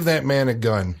 You give that man a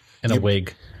gun. And a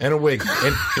wig. And you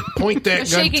point that gun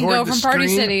Shake and toward go the from screen. Party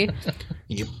City.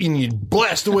 And you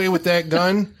blast away with that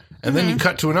gun, and then you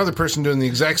cut to another person doing the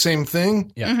exact same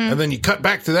thing, and then you cut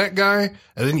back to that guy,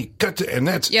 and then you cut to, and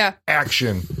that's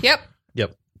action. Yep.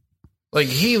 Like,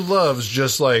 he loves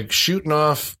just like shooting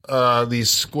off these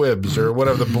squibs or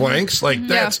whatever, the blanks. Like,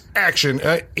 that's action.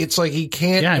 It's like he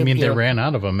can't. Yeah, I mean, they ran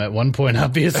out of them at one point,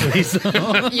 obviously. So.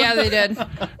 Yeah, they did.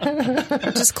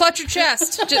 Just clutch your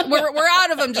chest. We're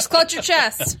out of them. Just clutch your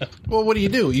chest. Well, what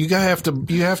do? You have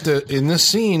to, in this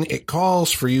scene, it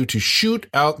calls for you to shoot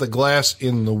out the glass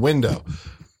in the window.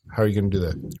 How are you going to do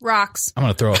that? Rocks. I'm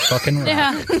going to throw a fucking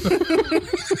rock.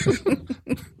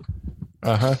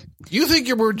 Yeah. You think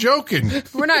we're joking?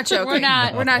 We're not joking. We're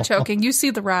not. We're not joking. You see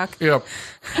the rock. Yep.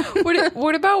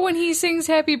 What about when he sings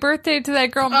 "Happy Birthday" to that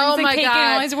girl? And brings the cake in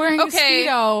while he's wearing a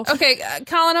Speedo. Okay,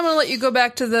 Colin, I'm going to let you go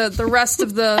back to the rest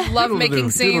of the lovemaking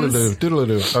scenes.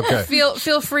 Doodle-a-doo. Okay.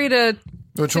 Feel free to.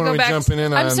 Which one are we jumping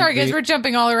in on? I'm sorry, guys. We're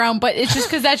jumping all around, but it's just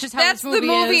because that's just how That's this movie the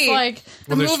movie. is. Like,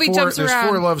 the movie jumps around. There's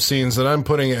 4 love scenes that I'm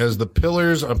putting as the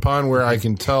pillars upon where I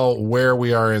can tell where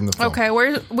we are in the film. Okay,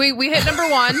 we hit number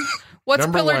 1. What's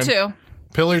Number pillar 1. 2?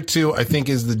 Pillar 2, I think,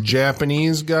 is the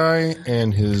Japanese guy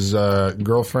and his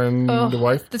girlfriend,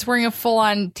 wife. that's wearing a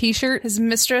full-on T-shirt. His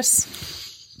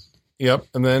mistress. Yep.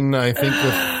 And then I think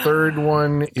the third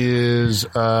one is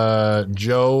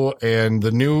Joe and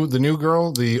the new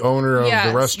girl, the owner of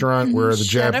the restaurant where the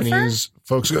Jennifer? Japanese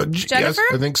folks go. Jennifer? Yes,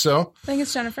 I think so. I think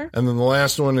it's Jennifer. And then the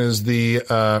last one is the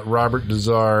Robert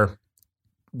Dazar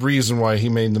reason why he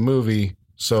made the movie,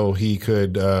 so he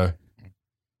could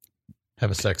have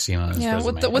a sex scene on his resume.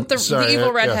 with the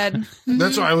evil redhead.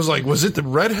 That's why I was like, was it the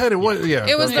redhead? It was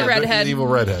the redhead. The evil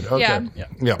redhead. Okay. Yeah.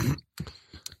 Yeah.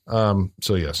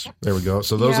 So yes, there we go.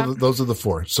 So those are the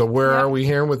four. So where are we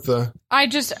here with the?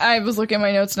 I was looking at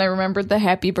my notes and I remembered the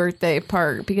happy birthday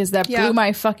part because that blew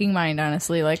my fucking mind.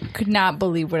 Honestly, like could not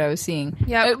believe what I was seeing.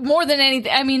 Yeah, more than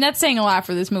anything. I mean, that's saying a lot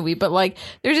for this movie, but like,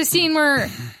 there's a scene where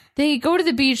they go to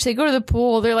the beach, they go to the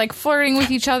pool, they're like flirting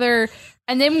with each other.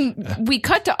 And then we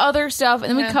cut to other stuff, and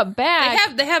then we cut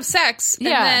back. They have sex, and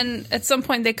then at some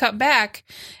point they cut back,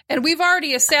 and we've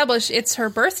already established it's her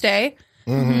birthday.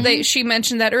 Mm-hmm. She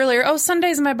mentioned that earlier. Oh,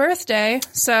 Sunday's my birthday,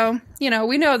 so we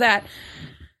know that.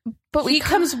 But he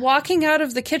comes walking out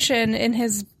of the kitchen in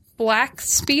his black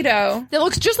Speedo. It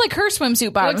looks just like her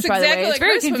swimsuit bottoms. By the way, it's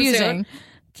very confusing.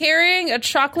 Carrying a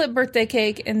chocolate birthday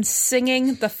cake and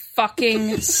singing the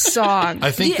fucking song.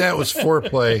 I think that was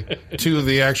foreplay to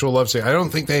the actual love scene. I don't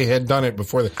think they had done it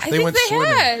before. They went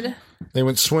swimming. They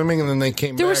went swimming and then they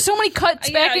came back. There were so many cuts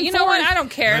back and forth. You know what? I don't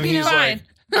care. And he's fine.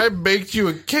 Like, I baked you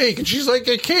a cake. And she's like,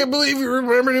 I can't believe you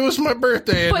remembered it was my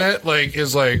birthday. And that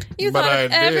is like, you but thought I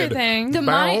of everything. did.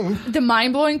 The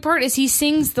mind-blowing part is he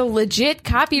sings the legit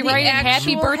copyrighted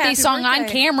happy birthday song on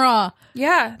camera.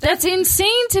 Yeah. That's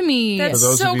insane to me. For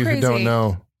those so of you crazy. who don't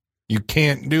know, you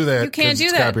can't do that. You can't do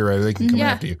it's that. Copyrighted. They can come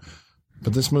after you.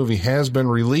 But this movie has been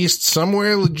released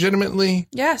somewhere legitimately.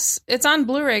 Yes. It's on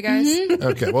Blu-ray, guys. Mm-hmm.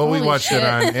 Okay. Well, we watched it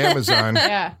on Amazon.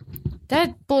 Yeah.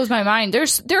 That blows my mind.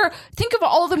 Think of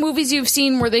all the movies you've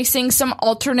seen where they sing some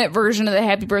alternate version of the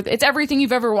happy birthday. It's everything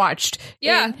you've ever watched.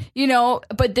 Yeah. And,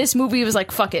 but this movie was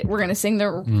like, fuck it. We're going to sing the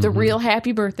real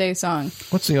happy birthday song.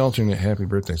 What's the alternate happy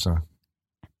birthday song?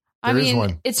 I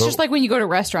mean, it's just like when you go to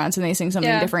restaurants and they sing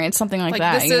something different. It's something like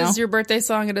that. This is your birthday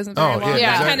song. It isn't very long.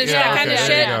 Yeah. Kind of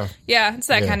shit. Yeah, it's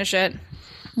that kind of shit.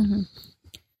 Mm-hmm.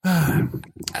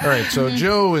 All right. So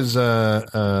Joe is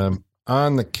on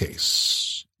the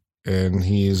case. And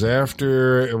he's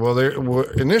after,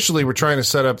 initially we're trying to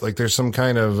set up, like there's some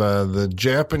kind of the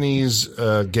Japanese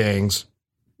gangs,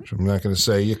 which I'm not going to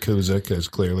say Yakuza, because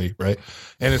clearly, right?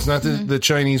 And it's not the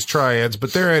Chinese triads,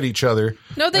 but they're at each other.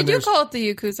 No, they do call it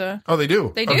the Yakuza. Oh, they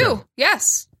do? They do. Okay.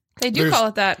 Yes. They do call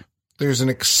it that. There's an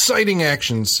exciting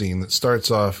action scene that starts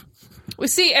off. We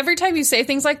see, every time you say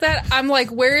things like that, I'm like,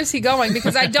 where is he going?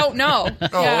 Because I don't know.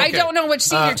 I don't know which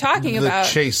scene you're talking about.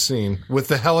 The chase scene with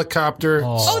the helicopter.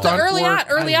 The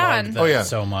early on. Oh, yeah.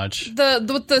 So much.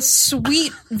 With the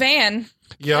sweet van.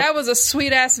 Yeah. That was a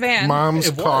sweet ass van.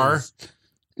 Mom's car.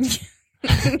 I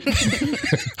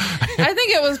think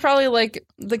it was probably like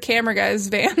the camera guy's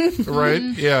van. Right?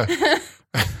 Yeah.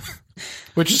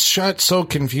 Which is shot so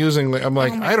confusingly. I'm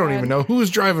like, I don't even know who's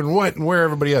driving what and where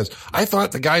everybody is. I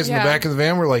thought the guys in the back of the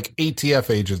van were like ATF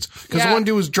agents. Because the one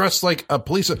dude was dressed like a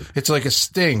police. It's like a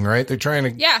sting, right? They're trying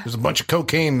to. Yeah. There's a bunch of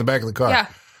cocaine in the back of the car. Yeah.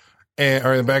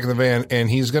 Or in the back of the van. And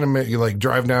he's going to like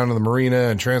drive down to the marina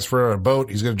and transfer on a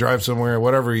boat. He's going to drive somewhere,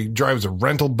 whatever. He drives a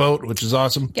rental boat, which is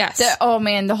awesome. Yes.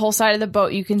 The whole side of the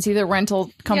boat, you can see the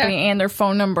rental company and their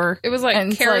phone number. It was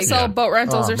like Carousel Boat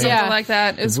Rentals or something like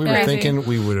that. It's we were thinking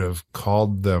we would have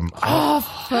called them. Oh,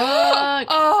 fuck.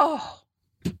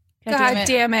 God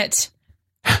damn it.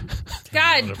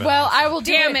 God. Well, I will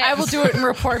do it. I will do it and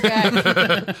report back.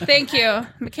 Thank you.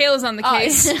 Michaela's on the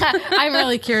case. I'm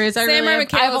really curious. I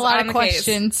have a lot of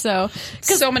questions. So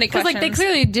many questions. Like they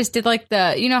clearly just did like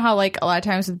how like a lot of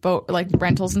times with boat like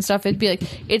rentals and stuff, it'd be like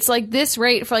it's like this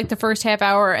rate for like the first half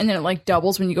hour, and then it like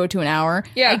doubles when you go to an hour.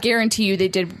 Yeah, I guarantee you they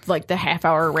did like the half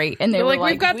hour rate, and they were like,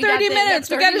 we've got 30 minutes.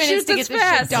 We got to shoot this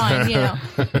fast. Done. You know,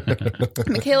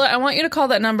 Michaela, I want you to call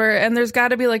that number, and there's got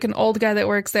to be like an old guy that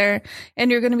works there,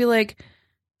 and you're going to be like,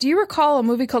 do you recall a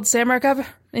movie called Samurai Cop? And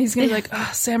he's going to be like, oh,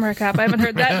 Samurai Cop. I haven't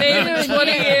heard that name in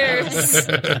 20 years.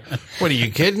 What, are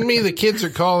you kidding me? The kids are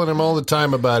calling him all the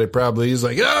time about it, probably. He's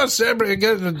like, oh, Samurai,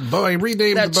 I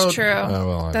renamed the boat. That's true. Oh,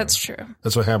 well, that's true.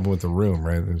 That's what happened with The Room,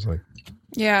 right? It was like...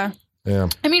 Yeah. Yeah.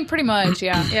 I mean, pretty much,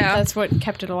 yeah. Yeah. That's what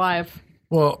kept it alive.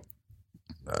 Well...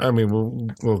 I mean,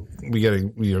 we got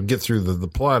to get through the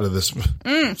plot of this. Sorry,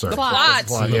 the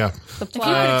plot. Yeah. The plot. If you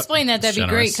could explain that'd be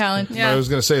great, Colin. Yeah. I was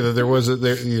going to say that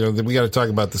that we got to talk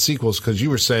about the sequels because you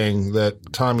were saying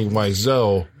that Tommy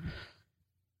Wiseau.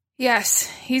 Yes,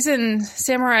 he's in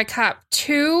Samurai Cop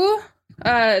 2,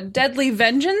 Deadly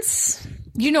Vengeance.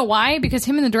 You know why? Because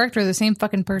him and the director are the same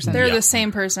fucking person. They're the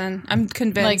same person. I'm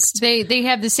convinced. Like they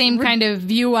have the same kind of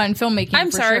view on filmmaking.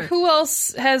 I'm sorry. Sure. Who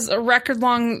else has a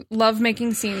record-long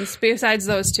love-making scenes besides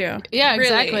those two? Yeah, really.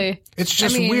 exactly. It's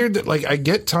just weird that like I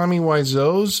get Tommy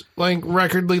Wiseau's like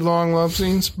record-ly long love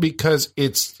scenes because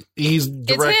he's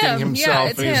directing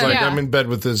himself and he's like, I'm in bed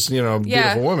with this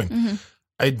beautiful woman. Mm-hmm.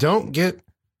 I don't get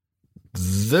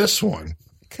this one.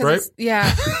 Right?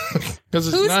 Yeah.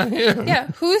 Because it's not him. Yeah.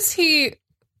 Who's he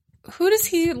who does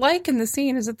he like in the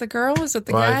scene? Is it the girl? Is it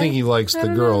the guy? I think he likes the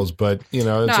girls, but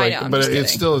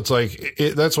it's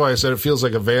that's why I said it feels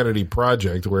like a vanity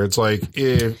project where it's like,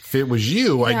 if it was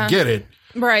you, I get it.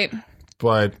 Right.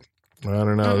 But I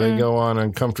don't know. They go on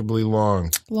uncomfortably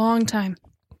long. Long time.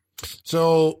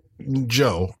 So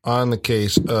Joe, on the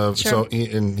case of,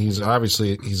 he's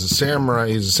a samurai.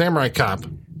 He's a samurai cop.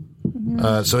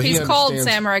 So he's called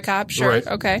Samurai Cop, sure. Right.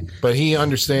 Okay. But he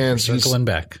understands circling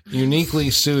back, uniquely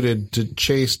suited to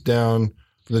chase down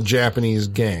the Japanese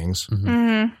gangs.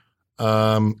 And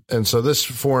so this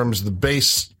forms the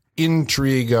base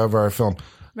intrigue of our film.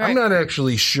 Right. I'm not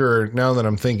actually sure, now that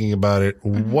I'm thinking about it,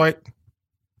 what,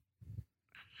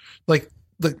 like,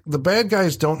 the bad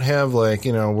guys don't have, like,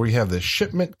 where you have this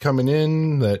shipment coming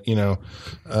in that,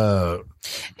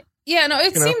 yeah, no,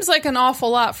 it seems like an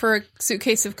awful lot for a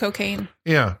suitcase of cocaine.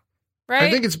 Yeah. Right?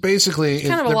 I think it's basically,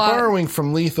 they're borrowing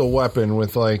from Lethal Weapon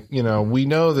with, like, we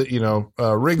know that,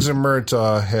 Riggs and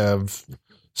Murtaugh have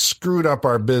screwed up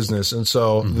our business. And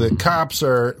so the cops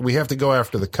we have to go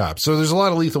after the cops. So there's a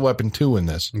lot of Lethal Weapon 2 in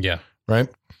this. Yeah. Right?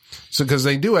 So, because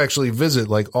they do actually visit,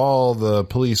 like, all the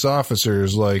police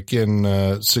officers, like,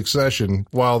 in succession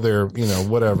while they're,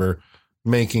 whatever,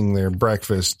 making their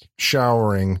breakfast,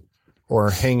 showering, or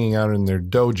hanging out in their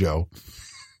dojo.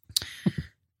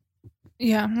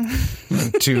 Yeah.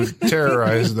 To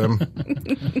terrorize them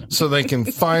so they can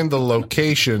find the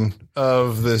location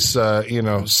of this,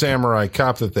 samurai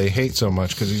cop that they hate so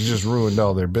much because he's just ruined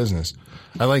all their business.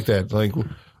 I like that. Like,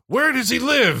 where does he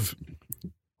live?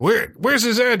 Where's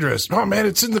his address? Oh, man,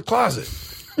 it's in the closet.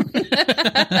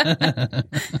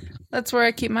 That's where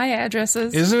I keep my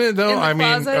addresses. Isn't it, though? I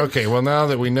mean, okay, well, now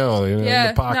that we know, in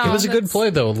the pocket. It was a good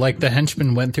play, though. Like, the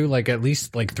henchman went through, like, at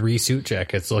least, like, 3 suit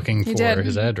jackets looking for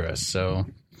his address, so.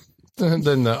 And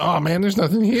then, oh, man, there's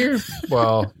nothing here.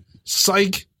 Well,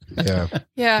 psych. Yeah.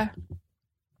 Yeah.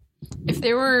 If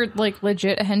they were, like,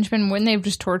 legit henchmen, wouldn't they have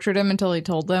just tortured him until he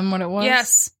told them what it was?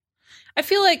 Yes. I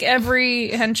feel like every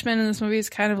henchman in this movie is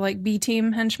kind of like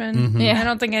B-team henchmen. Yeah. I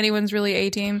don't think anyone's really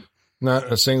A-team. Not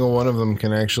a single one of them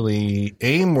can actually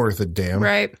aim worth a damn.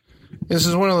 Right. This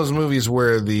is one of those movies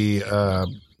where the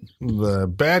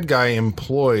bad guy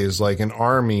employs like an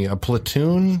army, a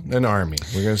platoon, an army.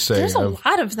 We're going to say. There's a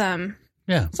lot of them.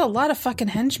 Yeah. There's a lot of fucking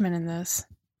henchmen in this.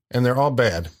 And they're all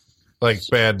bad. Like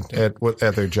bad at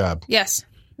their job. Yes.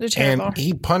 They're terrible. And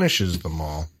he punishes them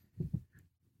all.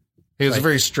 He was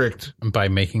very strict. By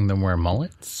making them wear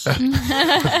mullets?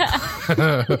 Yeah.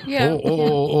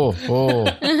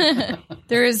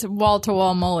 There is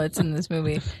wall-to-wall mullets in this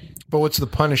movie. But what's the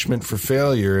punishment for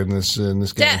failure in this game?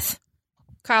 Death.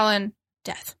 Colin,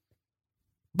 death.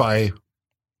 By?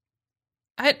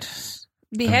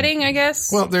 Beheading, I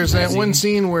guess. Well, there's that one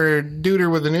scene where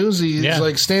Duder with an Uzi is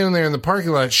like standing there in the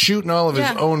parking lot shooting all of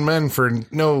his own men for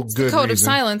no good reason. Code of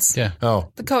silence. Yeah.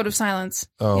 Oh. The code of silence.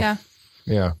 Oh. Yeah.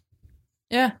 Yeah.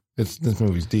 Yeah. This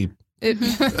movie's deep. That's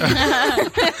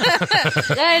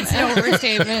an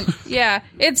overstatement. Yeah,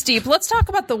 it's deep. Let's talk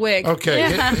about the wig.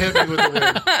 Okay, hit me with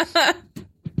the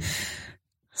wig.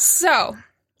 So.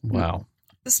 Wow.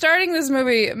 Starting this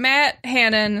movie, Matt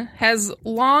Hannon has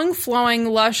long, flowing,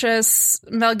 luscious,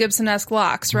 Mel Gibson-esque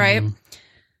locks, right?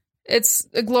 It's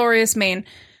a glorious mane.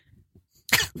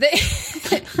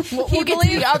 We'll get to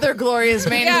the other glorious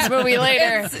mane in this movie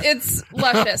later. It's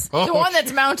luscious. The one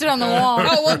that's mounted on the wall.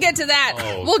 Oh, we'll get to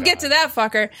that. We'll get to that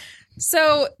fucker.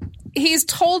 So he's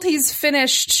told he's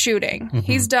finished shooting.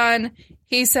 He's done.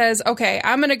 He says, okay,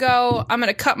 I'm going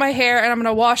to cut my hair and I'm going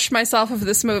to wash myself of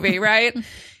this movie, right?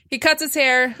 He cuts his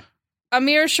hair.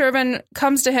 Amir Sherman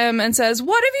comes to him and says,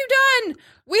 what have you done?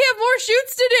 We have more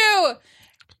shoots to do.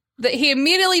 He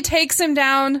immediately takes him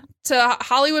down to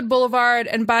Hollywood Boulevard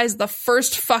and buys the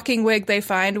first fucking wig they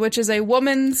find, which is a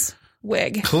woman's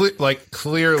wig. Clearly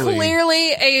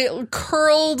a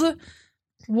curled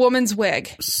woman's wig.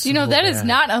 That is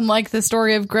not unlike the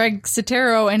story of Greg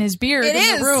Sestero and his beard in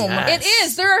the room. Yes. It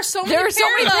is. There are so many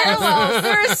parallels.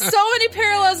 There are so many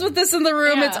parallels with this in the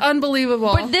room. Yeah. It's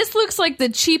unbelievable. But this looks like the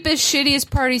cheapest, shittiest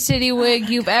Party City wig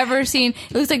you've ever seen.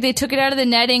 It looks like they took it out of the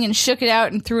netting and shook it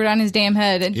out and threw it on his damn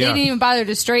head. And they didn't even bother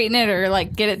to straighten it or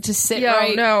like get it to sit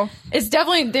right. No. It's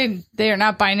definitely, they are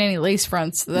not buying any lace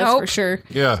fronts. That's for sure.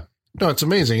 Yeah. No, it's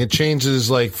amazing. It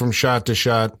changes like from shot to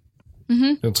shot.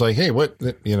 Mm-hmm. It's like, hey, what?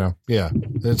 Yeah.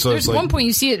 There's one point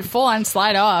you see it full on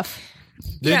slide off.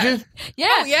 Did you? Yeah.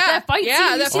 Oh, yeah. That fight scene.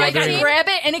 You see that guy grab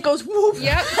it and it goes whoop.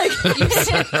 Yep.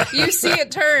 You see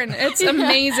it turn. It's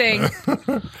amazing.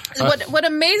 What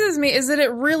amazes me is that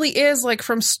it really is like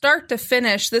from start to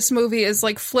finish, this movie is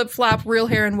like flip flop, real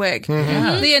hair and wig.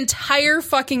 Mm-hmm. The entire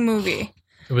fucking movie.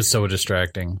 It was so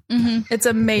distracting. It's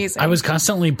amazing. I was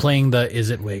constantly playing the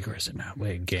 "is it wig or is it not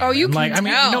wig" game. Oh, you And, can like, I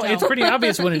mean, tell. no, it's pretty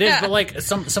obvious when it is, Yeah. but like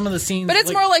some of the scenes, but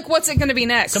it's more like, what's it going to be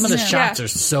next? some of the shots are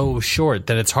so short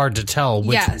that it's hard to tell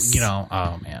which. Yes.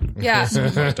 Oh man. Yeah.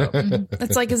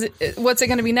 It's like, what's it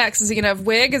going to be next? Is he going to have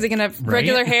wig? Is he going to have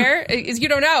regular hair? You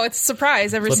don't know. It's a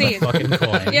surprise every Flip a scene. fucking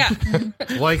coin. Yeah.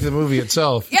 Like the movie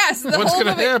itself. Yes. The What's whole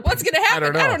gonna movie. happen? What's going to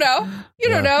happen? I don't know. You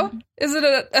don't know. Is it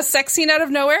a sex scene out of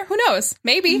nowhere? Who knows?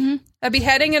 Maybe. A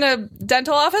beheading in a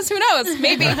dental office? Who knows?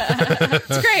 Maybe.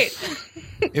 It's great.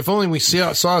 If only we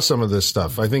saw some of this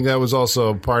stuff. I think that was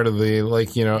also part of the,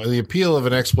 like, you know, the appeal of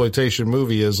an exploitation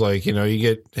movie is like, you know, you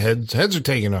get heads are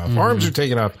taken off, arms are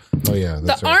taken off. Oh yeah,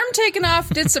 that's The right. arm taken off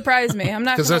did surprise me. I'm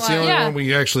not Because going that's to the lie. only one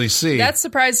we actually see. That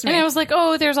surprised me. And I was like,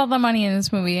 oh, there's all the money in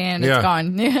this movie, and Yeah. it's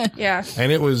gone. Yeah.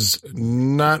 And it was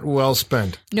not well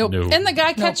spent. Nope. No. And the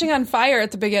guy catching on fire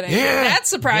at the beginning. Yeah. That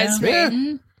surprised me. Yeah.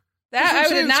 That I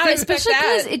did not expect Especially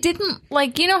because that. it didn't,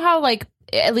 like, you know how, like,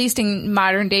 at least in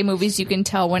modern day movies, you can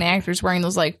tell when actors wearing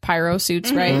those, like, pyro suits,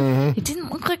 right? It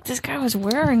didn't look like this guy was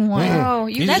wearing one. Oh,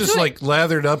 He's just like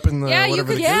lathered up in the Yeah, you whatever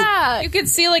could- the Yeah. You could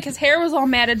see like his hair was all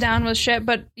matted down with shit,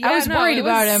 but yeah, I was no, worried it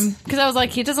about was- him because I was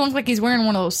like, he doesn't look like he's wearing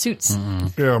one of those suits.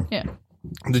 Yeah. Yeah.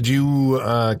 Did you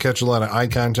catch a lot of eye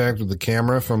contact with the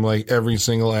camera from like every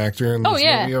single actor in this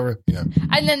yeah. movie? Over? Yeah.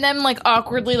 And then them, like,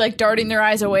 awkwardly, like, darting their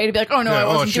eyes away to be like, oh, no, Yeah, I oh,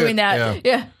 wasn't shit, doing that.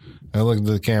 yeah. I looked at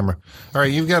the camera. All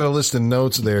right, you've got a list of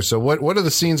notes there. So what are the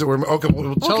scenes that were okay?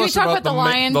 Well, tell can we us talk about about the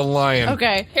lion? The lion.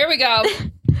 Okay. Here we go.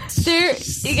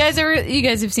 You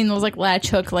guys have seen those like latch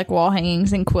hook like wall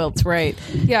hangings and quilts, right?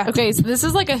 Yeah. Okay, so this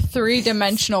is like a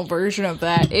 3-dimensional version of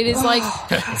that. It is like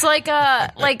it's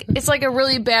like a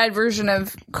really bad version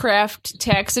of craft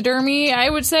taxidermy, I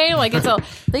would say. Like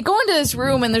they go into this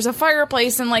room and there's a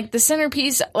fireplace and like the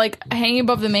centerpiece like hanging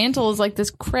above the mantle is like this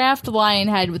craft lion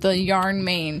head with a yarn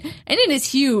mane. And it is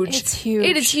huge. It's huge.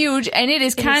 It is huge and it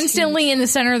is constantly in the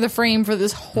center of the frame for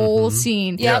this whole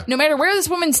scene. Yep. No matter where this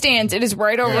woman stands, it is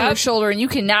right over her shoulder and you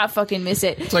cannot fucking miss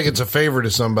it. It's like it's a favor to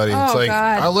somebody. It's like,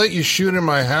 God. I'll let you shoot in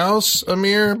my house,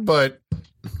 Amir, but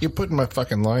you're putting my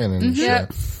fucking lion in the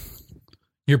Yep. shot.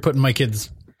 You're putting my kid's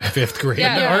 5th grade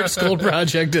Yeah. art school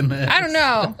project in there. I don't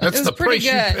know. That's it was the pretty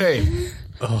price good. you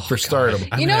pay for stardom.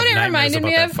 You know what it reminded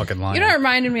me of? Fucking lion. You know what it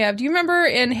reminded me of? Do you remember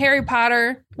in Harry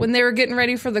Potter when they were getting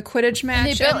ready for the Quidditch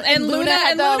match and Luna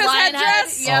had the Luna's lion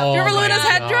headdress? head. Yep. You remember my Luna's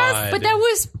headdress? God. But that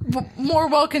was more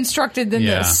well constructed than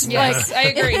Yeah. this. Yes, I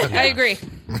agree. I agree.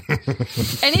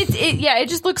 And it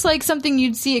just looks like something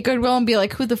you'd see at Goodwill and be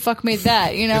like, who the fuck made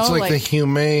that? You know? It's like the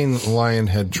humane lion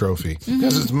head trophy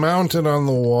because it's mounted on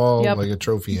the wall Yep. like a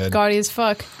trophy head. gaudy as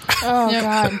fuck.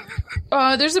 Oh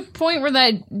God. There's a point where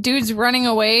that dude's running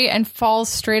away and falls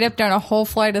straight up down a whole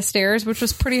flight of stairs, which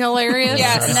was pretty hilarious.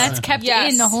 Yes. And that's kept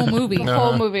Yes. in the whole movie.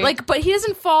 Whole movie. Like, but he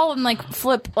doesn't fall and like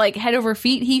flip like head over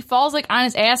feet. He falls like on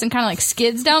his ass and kind of like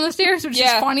skids down the stairs, which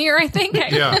Yeah. is funnier, I think.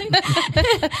 Yeah.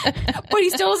 But he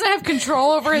still doesn't have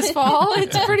control over his fall.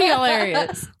 It's pretty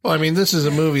hilarious. Well, I mean, this is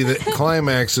a movie that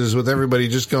climaxes with everybody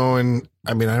just going.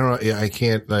 I mean, I don't know. Yeah, I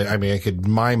can't. I mean, I could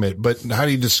mime it, but how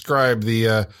do you describe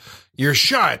the? You're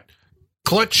shot,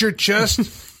 clutch your chest,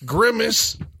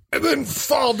 grimace, and then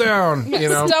fall down. You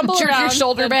know. Stumble Jerk around, your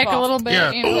shoulder then back fall. a little bit.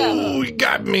 Yeah. You know? Oh, you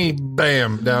got me!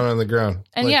 Bam! Down on the ground.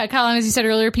 And yeah, Colin, as you said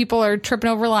earlier, people are tripping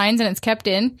over lines and it's kept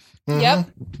in. Yep.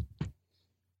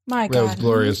 My That was God.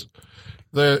 glorious.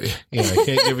 I can't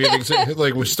give you an example.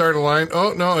 Like, we start a line.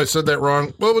 Oh, no, I said that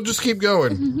wrong. Well, we'll just keep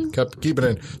going. Keep it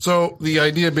in. So the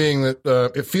idea being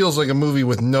that it feels like a movie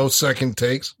with no second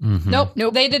takes. Nope.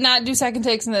 They did not do second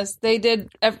takes in this. They did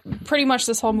pretty much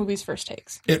this whole movie's first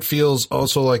takes. It feels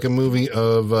also like a movie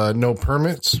of no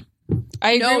permits.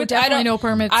 I agree with that. definitely no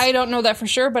permits. I don't know that for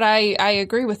sure, but I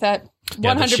agree with that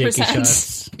Yeah, the shaky 100%.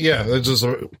 shots. Yeah, it's just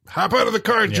hop out of the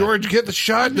car, George, get the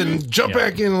shot, then jump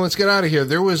back in and let's get out of here.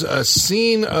 There was a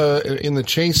scene in the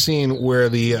chase scene where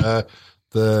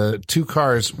the two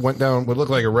cars went down what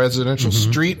looked like a residential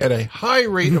street at a high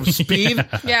rate of speed.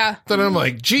 Yeah. Then I'm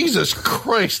like, Jesus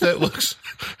Christ, that looks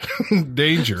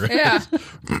dangerous. Yeah.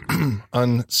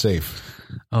 Unsafe.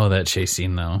 Oh, that chase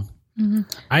scene though.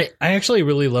 I actually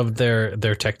really loved their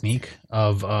technique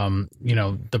of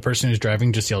the person who's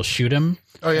driving just yells shoot him.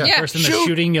 Oh yeah, Yeah. The person that's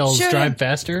shooting yells Shoot drive him.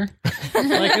 faster.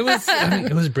 Like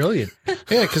it was brilliant.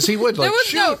 Yeah, because he would like was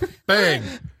shoot, bang,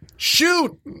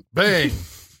 shoot, bang.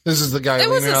 This is the guy It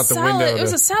was leaning a out the solid. window. It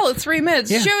was a solid 3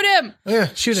 minutes. Yeah. Shoot him. yeah,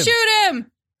 Shoot him. Shoot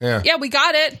him. Yeah, we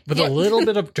got it. With a little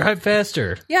bit of drive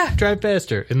faster. Yeah. Drive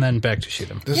faster. And then back to shoot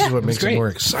him. This is what makes it more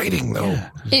exciting, though.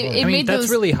 It I mean, made that's those,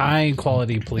 really high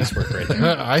quality police work right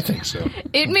there. I think so.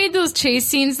 It made those chase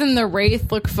scenes in the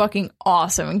Wraith look fucking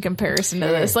awesome in comparison to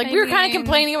this. Like, we were kind of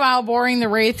complaining about how boring the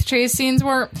Wraith chase scenes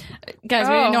were. Guys,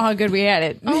 we didn't know how good we had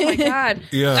it. Oh my god.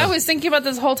 Yeah. I was thinking about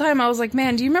this whole time. I was like,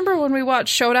 man, do you remember when we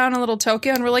watched Showdown in Little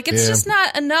Tokyo and we're like, it's just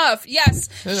not enough. Yes,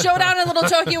 Showdown in Little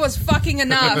Tokyo was fucking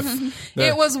enough.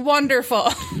 It was wonderful.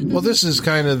 Well, this is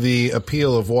kind of the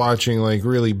appeal of watching like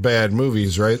really bad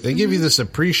movies, right? They give you this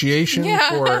appreciation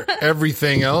for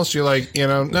everything else. You're like,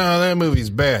 no, that movie's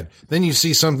bad. Then you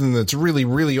see something that's really,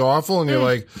 really awful, and you're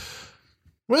like,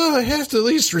 well, I have to at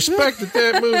least respect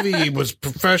that movie was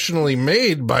professionally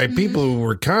made by people who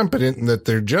were competent at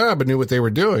their job and knew what they were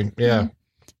doing. Yeah.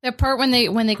 That part when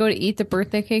they go to eat the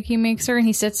birthday cake he makes her, and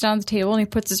he sits down at the table and he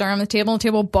puts his arm on the table, and the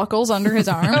table buckles under his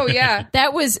arm. Oh yeah.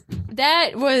 That was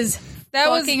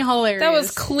fucking hilarious. That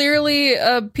was clearly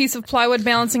a piece of plywood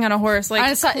balancing on a horse. Like,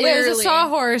 it was a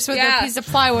sawhorse with a piece of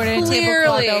plywood and a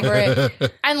tablecloth over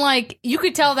it. And, like, you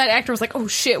could tell that actor was like, oh,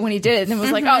 shit, when he did it. And it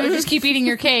was like, oh, just keep eating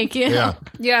your cake. You know?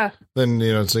 Yeah. Then,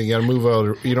 so you got to move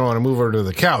over. You don't want to move over to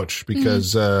the couch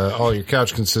because all your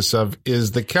couch consists of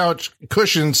is the couch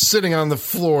cushions sitting on the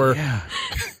floor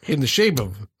in the shape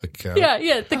of a couch.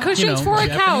 Yeah. The cushions for a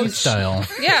Japanese couch. style.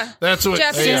 Yeah. That's what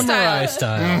Japanese Samurai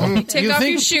style. style. You take off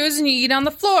your shoes and you eat on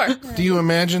the floor. Do you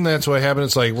imagine that's what happened?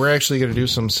 It's like, we're actually going to do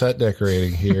some set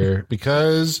decorating here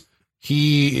because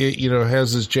he,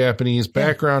 has this Japanese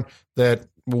background that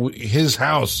his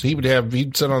house,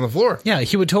 he'd sit on the floor. Yeah,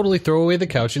 he would totally throw away the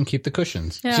couch and keep the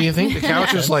cushions. Yeah. So you think the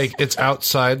couch is like, it's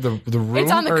outside the room?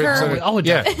 It's on the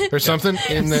curb. Or something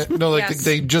in the, no, like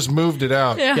they just moved it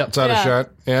out. Yeah. It's out of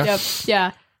shot. Yeah. Yep.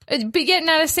 Yeah. But yet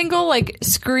not a single, like,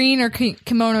 screen or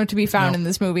kimono to be found in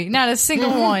this movie. Not a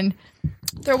single one.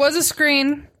 There was a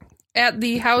screen at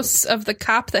the house of the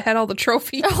cop that had all the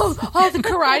trophies. Oh, the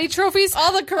karate trophies?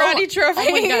 All the karate trophies.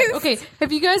 Oh my God. Okay.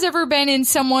 Have you guys ever been in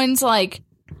someone's, like,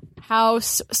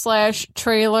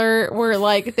 house/trailer where,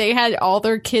 like, they had all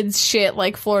their kids' shit,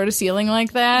 like, floor to ceiling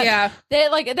like that? Yeah.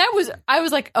 I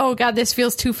was like, oh God, this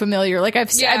feels too familiar. Like, I've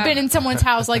been in someone's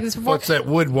house like this before. What's that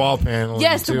wood wall paneling?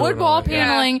 Yes, the wood wall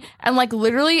paneling, and, like,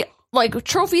 literally, like,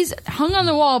 trophies hung on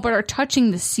the wall but are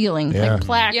touching the ceiling, like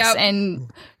plaques and,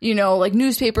 like,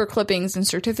 newspaper clippings and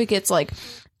certificates, like.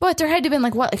 But there had to have been,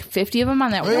 like 50 of them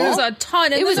on that wall? It was a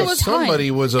ton. And Somebody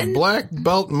was a black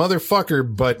belt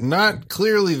motherfucker, but not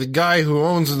clearly the guy who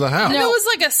owns the house. And it was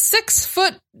like a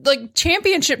 6-foot, like,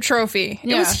 championship trophy.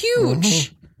 It was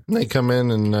huge. And they come in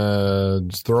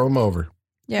and just throw him over.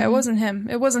 Yeah, it wasn't him.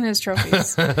 It wasn't his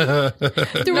trophies. nor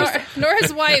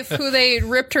his wife, who they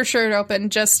ripped her shirt open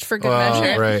just for good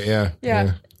measure. Right,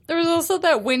 yeah. There was also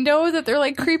that window that they're,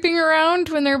 like, creeping around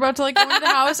when they're about to, like, go into the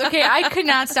house. Okay, I could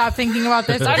not stop thinking about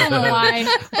this. I don't know why.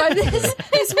 But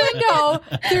this window,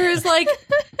 there is, like,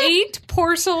 8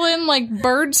 porcelain, like,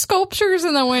 bird sculptures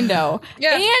in the window.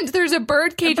 Yeah. And there's a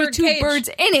bird cage with 2 birds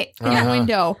in it in the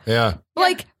window. Yeah.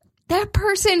 Like, that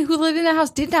person who lived in the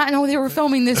house did not know they were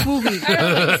filming this movie. I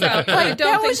don't think so. Like,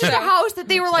 that was just a house that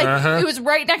they were like, it was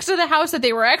right next to the house that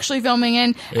they were actually filming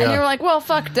in. And they were like, well,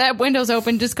 fuck, that window's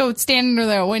open. Just go stand under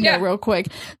the window real quick.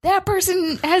 That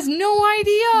person has no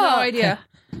idea. No idea.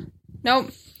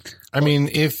 Nope. I mean,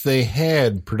 if they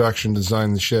had production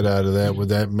design the shit out of that, would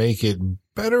that make it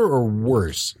better or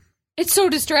worse? It's so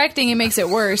distracting, it makes it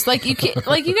worse. Like, you can't,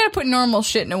 like, you gotta put normal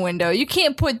shit in a window. You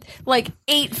can't put, like,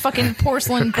 8 fucking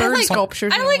porcelain bird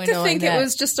sculptures in a window. I like to think it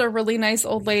was just a really nice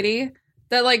old lady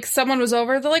that, like, someone was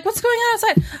over. They're like, what's going on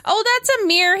outside? Oh, that's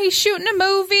Amir. He's shooting a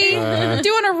movie,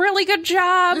 doing a really good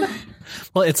job.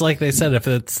 Well, it's like they said, if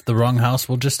it's the wrong house,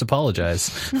 we'll just apologize.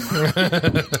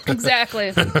 Exactly.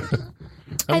 I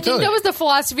think that was the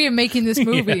philosophy of making this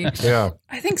movie. Yeah.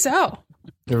 I think so.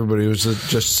 Everybody was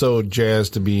just so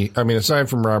jazzed to be. I mean, aside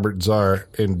from Robert Zadar.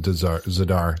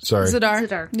 Sorry,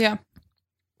 Zadar. Yeah.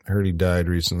 I heard he died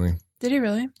recently. Did he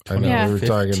really? I know. Yeah. We were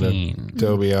talking to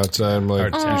Toby outside. I'm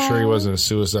like, I'm sure he wasn't a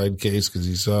suicide case because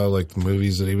he saw like the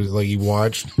movies that he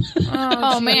watched.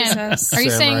 Oh man, are you Samurai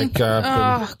saying? Cop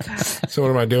Oh God. So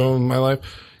what am I doing with my life?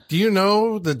 Do you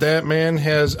know that man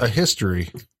has a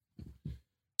history?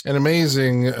 An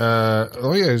amazing. He's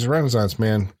a Renaissance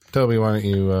man. Toby, why don't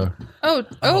you...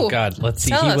 Oh, God. Let's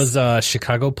see. He was a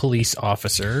Chicago police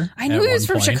officer. I knew he was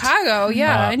from Chicago.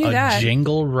 Yeah, I knew that. A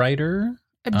jingle writer.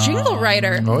 A jingle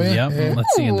writer. Oh, yeah. Yep.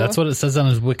 Let's see. That's what it says on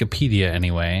his Wikipedia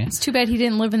anyway. It's too bad he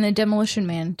didn't live in the Demolition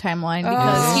Man timeline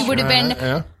because he would have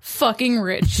been fucking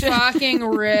rich. Fucking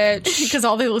rich. Because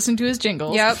all they listened to is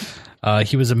jingles. Yep.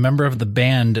 He was a member of the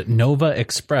band Nova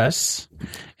Express,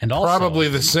 and also Probably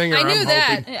the singer. I knew I'm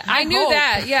that. hoping. I knew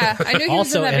that. Yeah, I knew he was in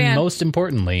also, that and band. most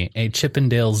importantly, a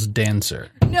Chippendales dancer.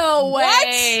 No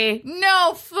way.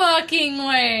 No fucking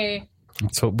way.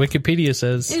 That's what Wikipedia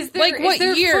says. Is there, Like, what is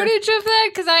there year? footage of that?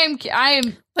 Because I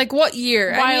am Like what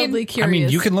year? wildly I curious. mean,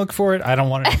 you can look for it. I don't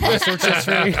want to do my search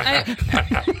history.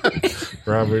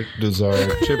 Robert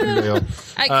Lazar, Chippendale.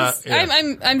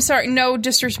 Yeah. I'm sorry. No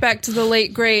disrespect to the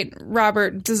late great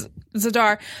Robert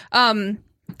Zadar.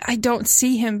 I don't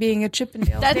see him being a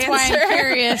Chippendale. That's dancer. why I'm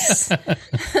curious.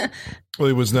 Well,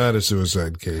 it was not a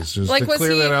suicide case. Just Like, to was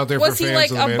clear he that out there was for he fans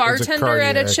like of the a man, bartender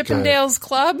at a cardiac, Chippendales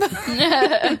club?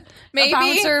 Maybe A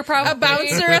bouncer, probably. a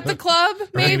bouncer at the club.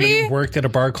 Maybe Maybe. worked at a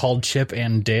bar called Chip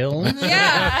and Dale.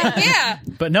 Yeah.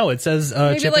 But no, it says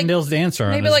like- Chippendales dancer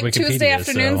on Maybe his like Wikipedia, Tuesday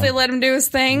afternoons so- they let him do his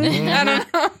thing. I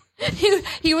don't know.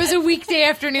 He was a weekday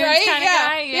afternoon Right? kind of Yeah,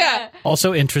 guy. yeah.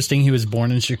 Also interesting, he was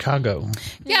born in Chicago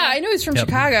Yeah, I knew he's from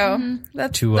Chicago.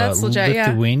 That's to legit. Yeah.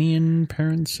 Lithuanian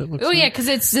parents. It looks Oh like. yeah, because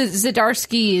it's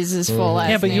Zdarsky is his full last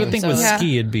Yeah, but name. you would think so- with Yeah.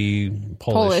 ski it'd be Polish.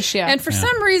 Polish, yeah. And for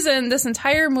some reason, this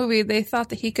entire movie, they thought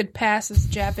that he could pass as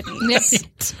Japanese.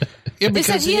 Yeah, They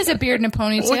said because he has a beard and a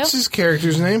ponytail. What's his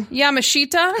character's name?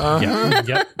 Yamashita. Yeah,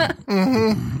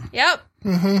 yep.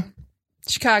 Yep.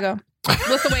 Chicago.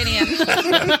 Lithuanian.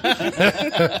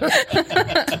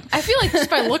 I feel like just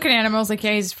by looking at him, I was like,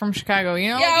 yeah, he's from Chicago. You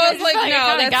know? Yeah, I was like, no,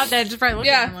 I that's- got that just by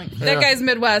looking at him. Yeah, Like, that guy's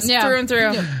Midwest Yeah. through and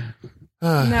through.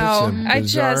 No, It's a I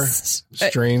bizarre, just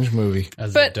strange movie.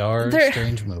 As But a dark, there-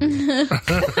 strange movie. It's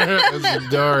a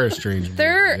bizarre, strange movie.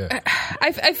 there. yeah.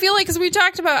 I feel like because we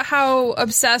talked about how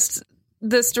obsessed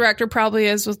this director probably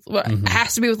is with what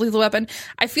has to be with Lethal Weapon.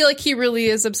 I feel like he really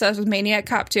is obsessed with Maniac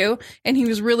Cop 2, and he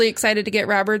was really excited to get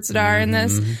Robert Zadar in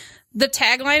this. The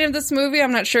tagline of this movie,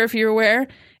 I'm not sure if you're aware,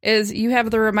 is "You have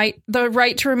the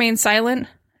right to remain silent,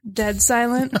 dead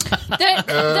silent." that's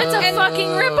a fucking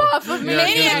ripoff of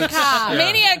Maniac Cop.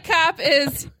 Maniac Cop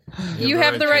is you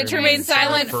have the right to remain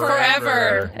silent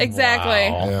forever.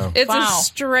 Exactly. Wow. Yeah. It's Wow. a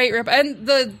straight rip, and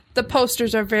the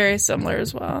posters are very similar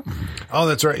as well. Oh,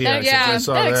 that's right. Yeah, Yeah, I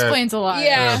saw That that. explains a lot.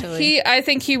 Yeah, actually. I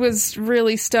think he was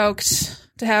really stoked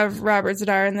to have Robert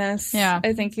Zadar in this. Yeah.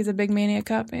 I think he's a big Maniac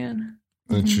Cop fan.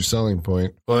 That's your selling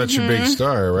point. Well, that's your big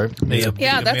star, right?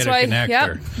 Yeah, that's why.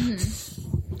 Yep.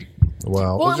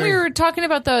 Wow. Well, Was and we there- were talking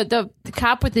about the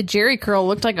cop with the Jerry curl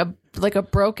looked like a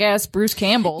broke ass Bruce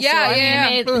Campbell. Yeah, so, I yeah,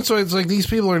 mean, That's why it's like these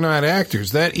people are not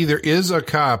actors. That either is a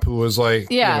cop who was like,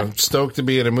 Yeah. stoked to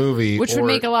be in a movie, which or, would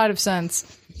make a lot of sense.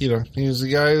 he was the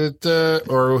guy that,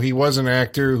 or he was an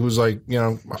actor who's like,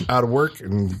 out of work,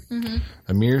 and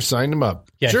Amir signed him up.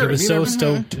 Yeah, sure, he was you so never-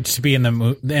 stoked to be in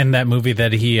in that movie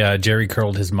that he Jerry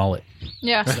curled his mullet.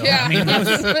 Yeah. Yeah. I mean,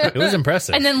 it was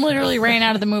impressive. And then literally ran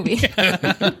out of the movie.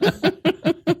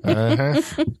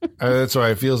 That's why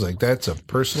it feels like that's a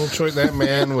personal choice. That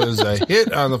man was a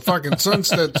hit on the fucking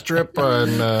Sunset Strip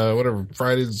on whatever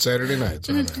Fridays and Saturday nights.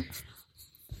 On that.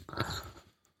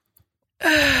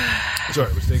 Sorry,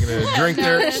 I was taking a drink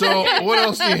there. So, what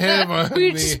else do you have on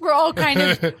We're all kind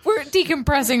of we're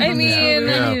decompressing. From this mean-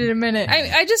 movie. Yeah. We needed a minute.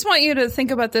 I just want you to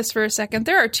think about this for a second.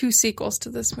 There are 2 sequels to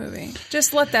this movie.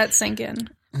 Just let that sink in.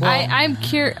 I'm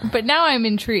curious, but now I'm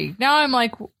intrigued. Now I'm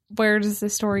like, where does the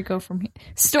story go from here?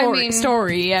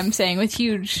 Story. I'm saying with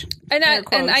huge. And air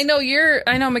quotes. I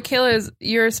know Michaela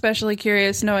you're especially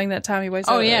curious knowing that Tommy Wiseau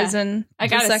Oh, yeah. is in I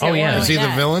gotta the second say, one. yeah. Is he the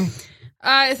that. villain?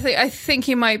 I think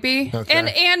he might be. Okay.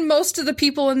 And most of the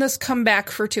people in this come back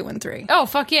for 2 and 3. Oh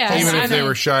fuck yeah! Even I if they mean,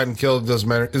 were shot and killed, it doesn't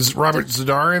matter. Is Robert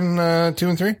Zadar in 2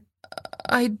 and 3?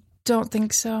 I don't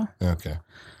think so. Okay.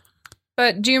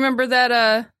 But do you remember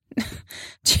that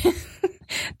do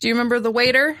you remember the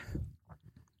waiter?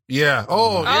 Yeah.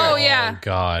 Oh, yeah. Oh yeah. Oh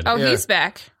God. Oh, Yeah. he's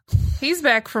back. He's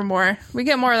back for more. We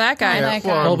get more of that guy. Yeah, that guy.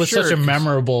 well, Well, I'm but sure such a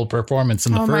memorable performance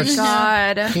in the Oh my first.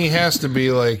 god. he has to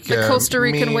be like The Costa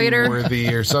Rican waiter.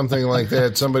 worthy or something like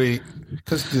that. Somebody,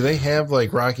 because do they have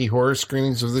like Rocky Horror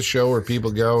screenings of the show where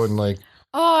people go and like?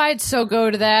 Oh, I'd so go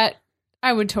to that.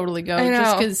 I would totally go I know.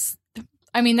 just because.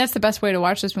 I mean, that's the best way to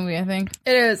watch this movie. I think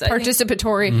It is. I think-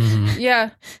 participatory.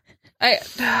 yeah. Oh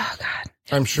god.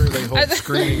 I'm sure they hold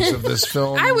screenings of this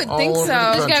film. I would all think over so. the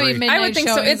There's gotta be country. midnight I would think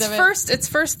so. showings of it. Its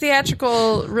first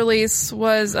theatrical release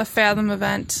was a Fathom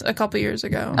event a couple years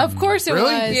ago. Of course it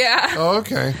Really? was. Yeah. Oh,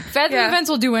 okay. Fathom Yeah. events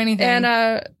will do anything.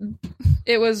 And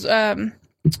it was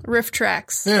Riff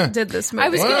Tracks Yeah. did this movie. I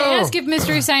was going to Wow. ask if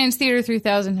Mystery Science Theater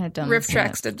 3000 had done Riff this.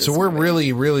 Tracks did this. So we're movie.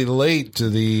 really, really late to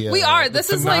the We are. the This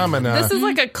is phenomena.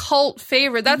 like a cult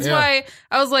favorite. That's Yeah. why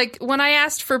I was like, when I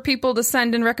asked for people to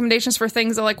send in recommendations for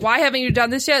things, they're like, why haven't you done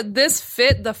this yet? This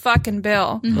fit the fucking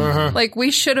bill. Like,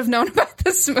 we should have known about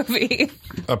this movie.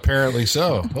 Apparently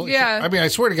so. Holy Yeah. shit. I mean, I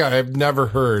swear to God, I've never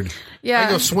heard. Yeah. I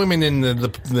go swimming in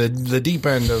the deep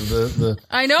end of the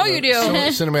I know you do.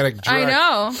 cinematic I direct.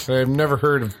 know. But I've never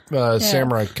heard of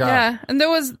Samurai Cop. Yeah. And there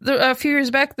was, a few years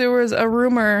back, there was a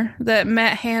rumor that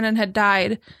Matt Hannon had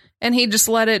died, and he just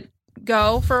let it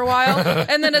go for a while.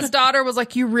 And then his daughter was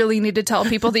like, you really need to tell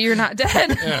people that you're not dead.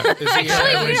 Yeah. Is he-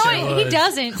 Actually, you know what? He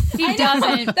doesn't. He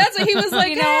doesn't. That's what he was like,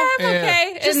 You know? I'm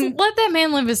okay. Just And let that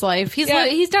man live his life. He's Yeah.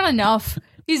 he's done enough.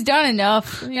 He's done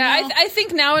enough. yeah, I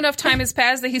think now enough time has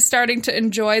passed that he's starting to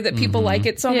enjoy that people like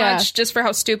it so Yeah. much just for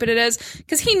how stupid it is.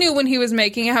 Because he knew when he was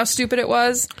making it how stupid it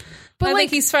was. But I like-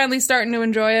 think he's finally starting to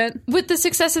enjoy it. With the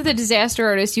success of The Disaster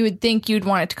Artist, you would think you'd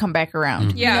want it to come back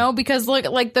around. Yeah. You know, because look,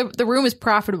 like the room is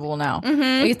profitable now.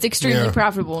 Like, it's extremely Yeah.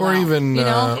 profitable Or now. even you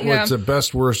know? Yeah. what's the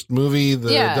best worst movie,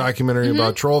 the Yeah. documentary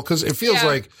about Troll, because it feels Yeah.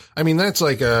 like, I mean, that's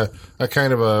like a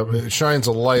kind of it shines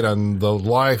a light on the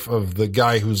life of the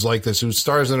guy who's like this, who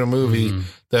stars in a movie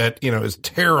that is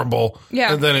terrible,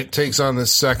 Yeah. and then it takes on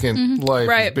this second life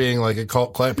Right. as being like a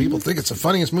cult classic. People think it's the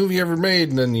funniest movie ever made,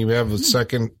 and then you have a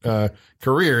second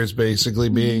career is basically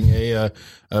being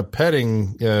a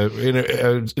petting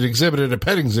an exhibit at a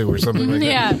petting zoo or something like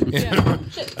that.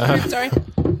 Yeah. Sorry.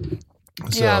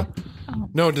 So, Yeah.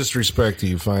 no disrespect to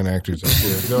you fine actors out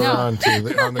there. Go on to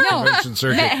on the convention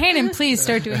circuit. Matt Hannon, please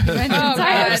start doing conventions.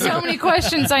 I have so many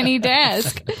questions I need to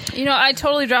ask. You know, I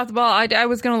totally dropped the ball. I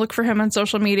was going to look for him on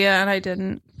social media, and I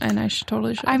didn't. And I should.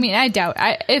 I mean, I doubt.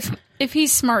 If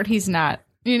he's smart, he's not.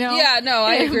 You know? Yeah, no,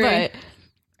 I agree. But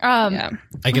Yeah.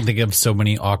 I can think of so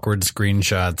many awkward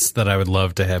screenshots that I would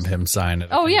love to have him sign.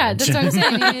 oh yeah, that's what I'm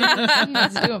saying. He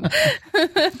needs to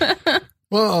do 'em.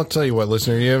 Well, I'll tell you what,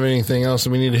 listener. Do you have anything else that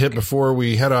we need to hit before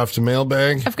we head off to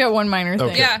mailbag? I've got one minor thing.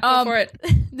 Okay. Yeah, go for it.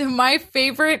 One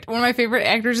of my favorite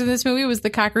actors in this movie was the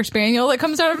Cocker Spaniel that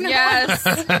comes out of nowhere. Yes.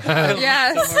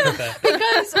 Yes.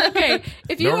 Because okay,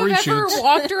 if you No have ever reshoots.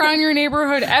 walked around your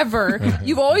neighborhood ever,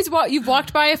 you've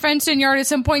walked by a fenced-in yard at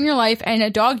some point in your life, and a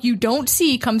dog you don't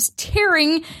see comes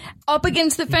tearing up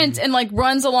against the fence and like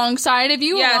runs alongside of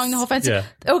you Yes. along the whole fence. Yeah.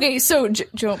 Okay, so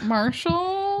Joe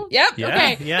Marshall. Yep. Yeah,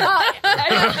 Okay.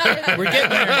 yeah. We're getting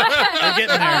there. We're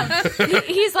getting there.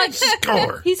 He's like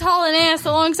Score. he's hauling ass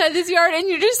alongside this yard, and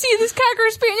you just see this Cocker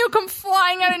Spaniel come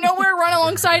flying out of nowhere, run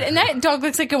alongside, and that dog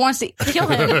looks like it wants to kill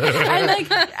him. And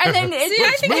then See,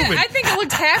 I think it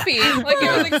looked happy. Like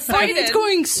it was excited. It's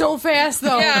going so fast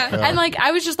though. Yeah. And like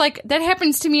I was just like, that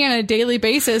happens to me on a daily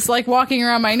basis, like walking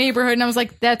around my neighborhood, and I was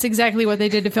like, that's exactly what they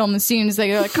did to film the scene. Is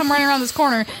they're like, come running around this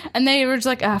corner, and they were just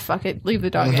like, fuck it, leave the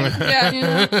dog in. Yeah. You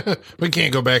know? We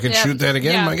can't go back and Yeah. shoot that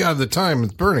again. Yeah. My God, the time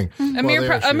is burning.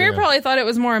 Amir probably thought it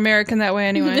was more American that way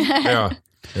anyway. Yeah.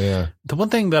 Yeah. The one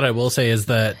thing that I will say is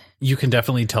that you can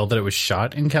definitely tell that it was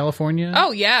shot in California.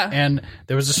 Oh, yeah. And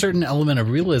there was a certain element of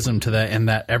realism to that, and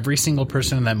that every single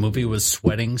person in that movie was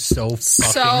sweating so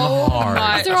fucking hard.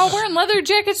 much. They're all wearing leather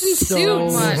jackets and So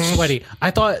suits. sweaty. I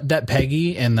thought that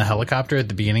Peggy in the helicopter at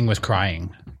the beginning was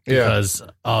crying Yeah. because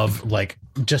of like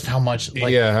just how much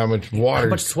How much how water?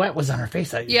 much sweat was on her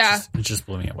face. It just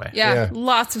blew me away. Yeah, Yeah.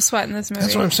 lots of sweat in this movie.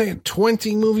 That's what I'm saying.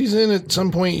 20 movies in, at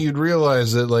some point you'd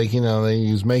realize that, like, they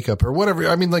use makeup or whatever.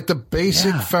 I mean, like, the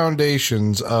basic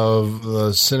foundations of the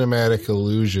cinematic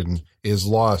illusion is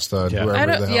lost on whoever I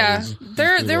the don't. hell Yeah, these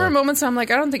there people were are. moments I'm like,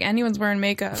 I don't think anyone's wearing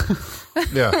makeup.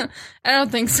 Yeah. I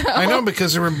don't think so. I know,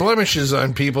 because there were blemishes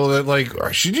on people that, like,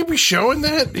 should you be showing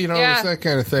that? Yeah. It's that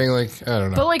kind of thing. Like, I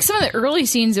don't know. But like some of the early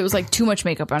scenes, it was like too much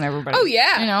makeup on everybody. Oh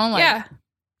yeah, You know, like yeah.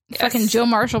 fucking Joe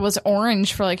Marshall was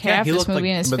orange for like half he this looked movie like-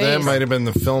 in his But face. that might have been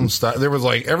the film style. There was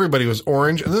like, everybody was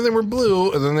orange, and then they were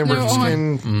blue, and then they were No,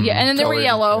 skin. yeah, and then they were colored.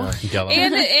 yellow. Yellow.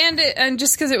 And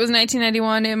just because it was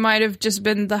 1991, it might have just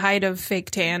been the height of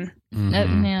fake tan.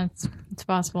 Yeah, it's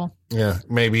possible. Yeah.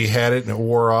 Maybe he had it and it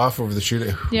wore off over the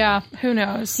shoot. Yeah, Who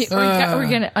knows? we're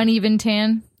getting an uneven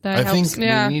tan. That I helps. think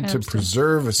Yeah. we need to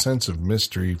preserve a sense of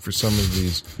mystery for some of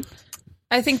these.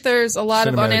 I think there's a lot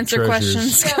of Cinematic unanswered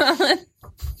treasures. questions. Colin.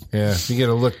 Yeah, you get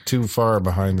to look too far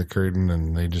behind the curtain,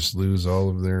 and they just lose all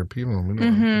of their appeal. We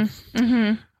don't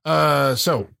want to.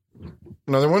 So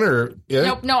another one, or yeah?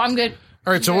 Nope, no, I'm good.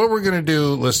 All right. So what we're gonna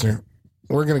do, listener,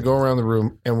 we're gonna go around the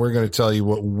room and we're gonna tell you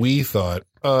what we thought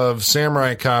of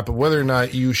Samurai Cop, whether or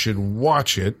not you should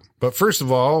watch it. But first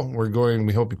of all,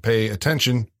 we hope you pay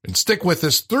attention and stick with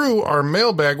us through our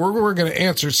mailbag, where we're going to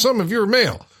answer some of your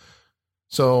mail.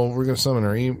 So we're going to summon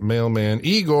our mailman,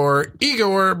 Igor.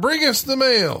 Igor, bring us the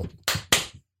mail.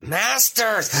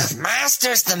 Masters,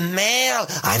 the mail.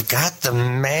 I've got the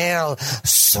mail.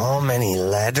 So many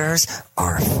letters.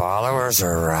 Our followers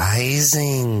are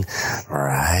rising.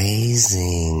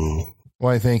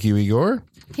 Why, thank you, Igor.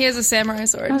 He has a samurai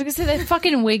sword. I was gonna say that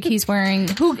fucking wig he's wearing.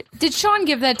 Who did Sean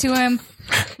give that to him?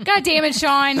 God damn it,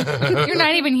 Sean! You're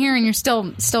not even here, and you're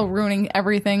still ruining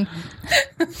everything.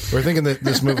 We're thinking that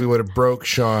this movie would have broke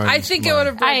Sean. I think it would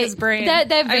have broke his brain. That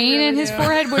vein really in his do.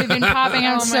 forehead would have been popping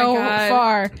out Oh my so God.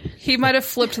 far. He might have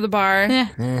flipped the bar.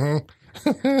 Yeah.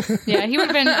 Yeah, he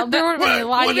would have been. There would have been a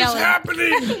lot of yelling.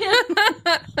 happening?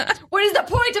 What is the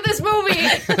point of this movie?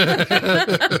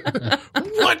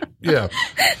 What? Yeah.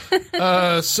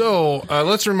 So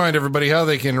let's remind everybody how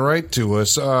they can write to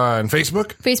us on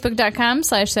Facebook,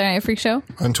 Facebook.com/Saturday Night Freak Show.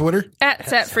 on Twitter, At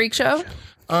Set Freak Show.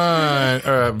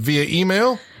 via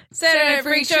email, Saturday Night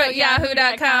Freak Show at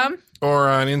yahoo.com. or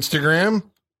on Instagram.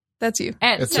 That's you.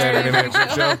 At It's Saturday Night Freak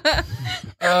Show.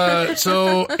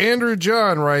 So Andrew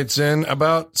John writes in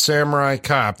about Samurai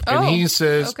Cop, and he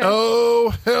says, okay.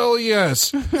 "Oh hell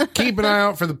yes! Keep an eye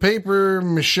out for the paper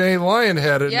mache lion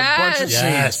head in a bunch of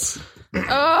Yes. scenes.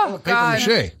 Oh, Paper God.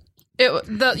 mache. The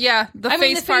I mean,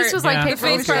 face the part. face was like Yeah. paper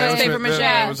face part was that's paper what- mache.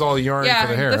 that was all yarn Yeah, for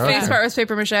the hair. the face Okay. part was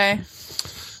paper mache.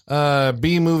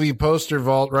 B-Movie Poster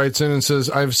Vault writes in and says,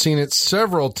 I've seen it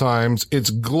several times. It's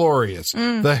glorious.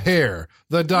 The hair,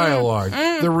 the dialogue,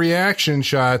 the reaction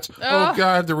shots. Oh,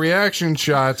 God, the reaction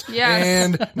shots. Yes.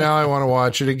 And now I want to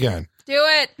watch it again. Do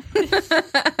it.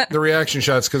 The reaction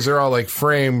shots, because they're all like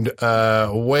framed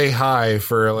way high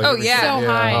for like. Oh, yeah. so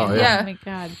high. Oh, yeah. Oh my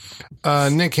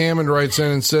God. Nick Hammond writes in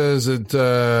and says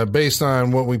that based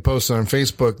on what we posted on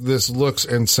Facebook, this looks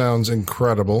and sounds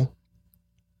incredible.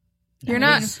 You're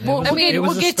not. We'll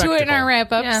was a get to it in our spectacle.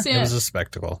 wrap ups. Yeah. It was a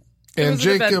spectacle. And was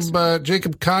an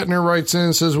Jacob Kottner writes in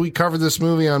and says, we covered this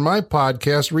movie on my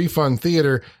podcast, Refund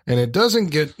Theater, and it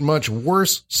doesn't get much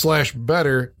worse /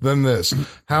 better than this.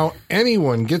 How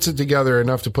anyone gets it together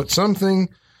enough to put something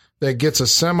that gets a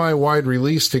semi-wide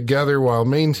release together while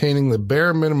maintaining the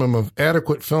bare minimum of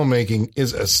adequate filmmaking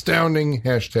is astounding.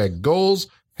 #goals.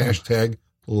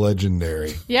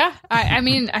 #legendary. Yeah, I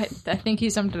mean, I think he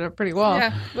summed it up pretty well.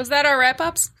 Yeah. Was that our wrap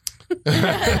ups?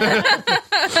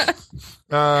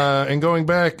 And going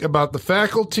back about the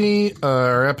Faculty,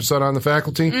 our episode on the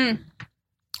Faculty,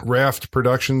 Raft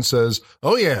Production says,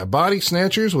 oh yeah, Body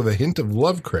Snatchers with a hint of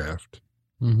Lovecraft.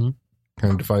 Mm-hmm.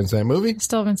 Kind of defines that movie.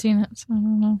 Still haven't seen it, so I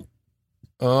don't know.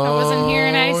 Oh, I wasn't here,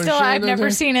 and I've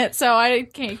never seen. seen it, so I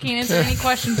can't answer any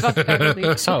questions about the faculty.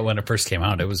 I saw it when it first came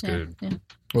out. It was good. Yeah.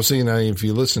 Well, see, now if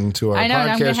you listen to our I know,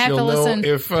 I'm gonna podcast, have you'll to know listen.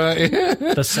 if.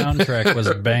 The soundtrack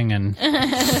was banging. The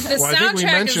Well, I think we soundtrack is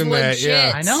mentioned that, legit.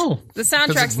 yeah. I know. The 'cause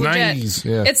soundtrack's it's legit. 90s.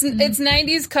 Yeah. It's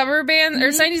 90s cover band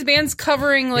or 90s bands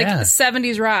covering like Yeah.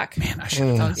 70s rock. Man, I should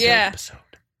have done this Yeah. episode.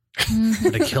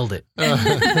 Would have killed it.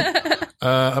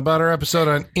 About our episode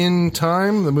on In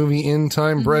Time, the movie In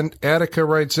Time, Brent Attica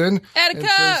writes in.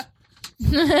 Attica!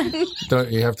 Don't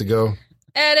you have to go?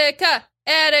 Attica!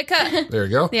 There you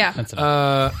go. Yeah. That's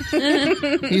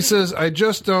He says, I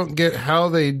just don't get how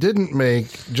they didn't make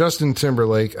Justin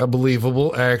Timberlake a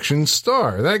believable action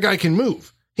star. That guy can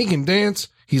move. He can dance.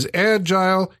 He's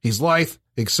agile. He's lithe,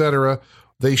 etc.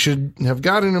 They should have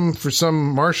gotten him for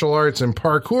some martial arts and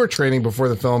parkour training before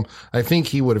the film. I think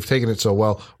he would have taken it so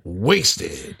well.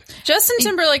 Wasted. Justin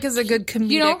Timberlake is a good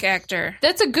comedic know- actor.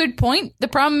 That's a good point. The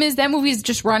problem is that movie is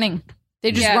just running. They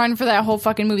just Yeah. run for that whole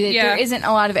fucking movie. Yeah. There isn't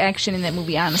a lot of action in that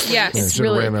movie, honestly. Yes. Yeah, It's should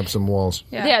have really ran up some walls.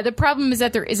 Yeah. the problem is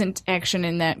that there isn't action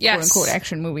in that Yes. quote unquote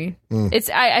action movie. Mm.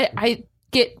 It's I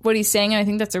get what he's saying, and I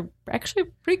think that's actually a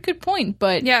pretty good point.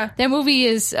 But Yeah. that movie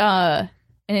is an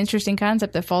interesting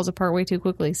concept that falls apart way too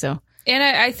quickly. So And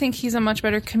I think he's a much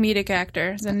better comedic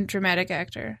actor than dramatic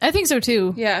actor. I think so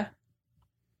too. Yeah.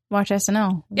 Watch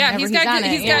SNL. Yeah, whenever he's got on good-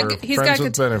 it, he's yeah. got Or good- he's Friends got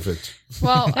with good- benefits.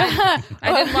 Well, I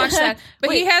didn't watch that.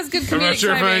 But he has good I'm not comedic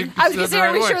sure timing. I was gonna say,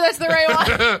 are we sure that's the right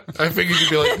one? I figured you'd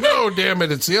be like, no, damn it,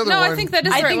 it's the other No, one. I think that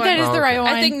is I the right think one. that is the right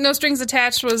one. I think No Strings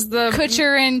Attached was the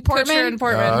Kutcher and Portman. Kutcher and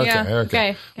Portman. Okay, Yeah. okay.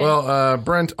 Okay. Well,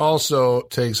 Brent also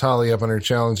takes Holly up on her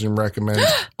challenge and recommends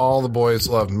All the Boys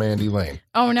Love Mandy Lane.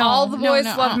 Oh no! All the No, boys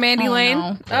no, love Mandy oh, Lane.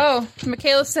 no. Oh,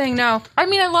 Michaela's saying no. I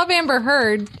mean, I love Amber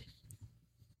Heard.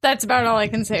 That's about all I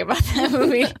can say about that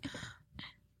movie.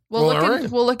 We'll Well, all right.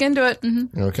 we'll look into it.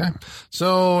 Okay.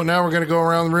 So now we're going to go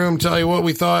around the room and tell you what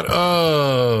we thought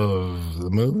of the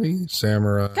movie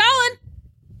Samurai.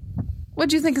 Colin,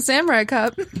 what'd you think of Samurai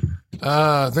Cop?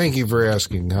 Thank you for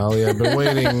asking, Holly. I've been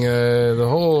waiting the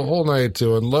whole night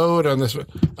to unload on this.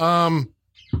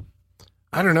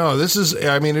 I don't know. This is,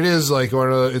 I mean, it is like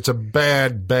it's a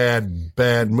bad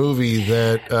movie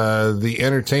that the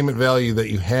entertainment value that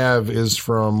you have is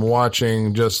from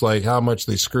watching just like how much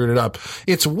they screwed it up.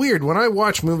 It's weird when I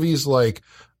watch movies like,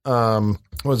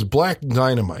 was Black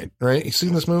Dynamite, right? You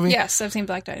seen this movie? Yes, I've seen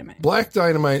Black Dynamite. Black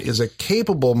Dynamite is a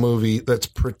capable movie that's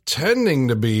pretending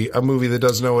to be a movie that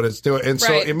doesn't know what it's doing. And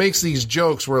so it makes these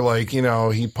jokes where, like, you know,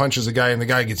 he punches a guy and the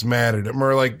guy gets mad at him.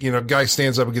 Or, like, you know, guy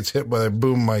stands up and gets hit by a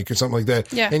boom mic or something like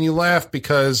that. Yeah. And you laugh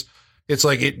because it's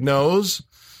like it knows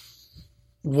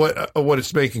what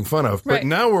it's making fun of. But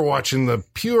now we're watching the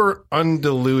pure,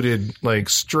 undiluted, like,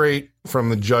 straight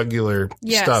from the jugular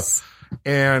stuff.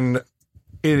 And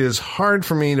it is hard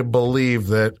for me to believe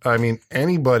that, I mean,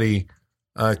 anybody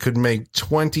could make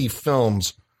 20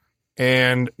 films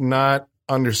and not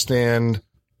understand,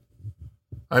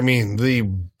 I mean, the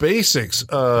basics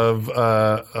of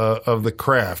the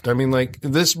craft. I mean, like,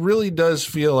 this really does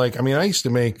feel like, I mean, I used to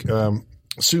make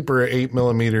super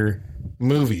 8mm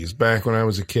movies back when I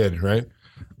was a kid, right?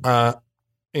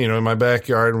 You know, in my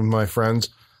backyard with my friends.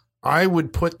 I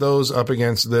would put those up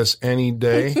against this any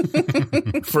day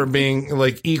for being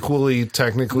like equally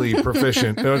technically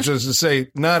proficient. Which is to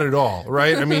say, not at all,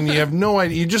 right? I mean, you have no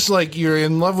idea. You just like, you're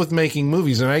in love with making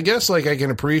movies. And I guess like I can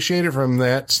appreciate it from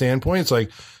that standpoint. It's like,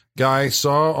 guy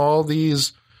saw all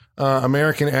these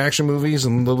American action movies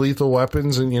and the Lethal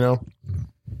Weapons and, you know,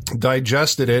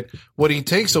 digested it. What he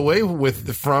takes away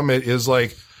from it is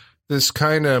like, this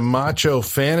kind of macho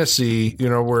fantasy, you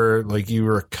know, where like you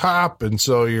were a cop and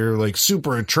so you're like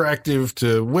super attractive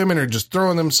to women are just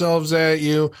throwing themselves at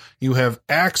you. You have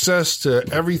access to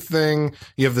everything.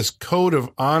 You have this code of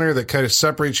honor that kind of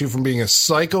separates you from being a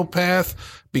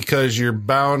psychopath because you're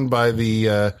bound by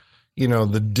the, you know,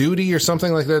 the duty or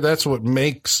something like that. That's what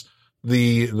makes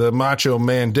the macho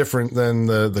man different than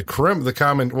the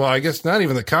common, well, I guess not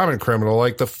even the common criminal,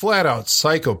 like the flat out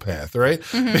psychopath, right?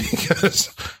 Mm-hmm.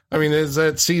 Because I mean, there's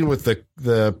that scene with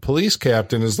the police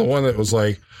captain is the one that was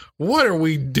like, what are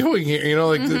we doing here? You know,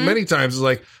 like many times it's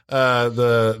like,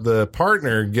 the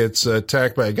partner gets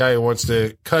attacked by a guy who wants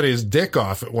to cut his dick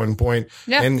off at one point,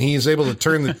 and he's able to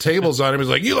turn the tables on him. He's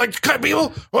like, you like to cut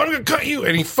people? Well, I'm going to cut you.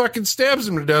 And he fucking stabs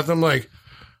him to death. I'm like,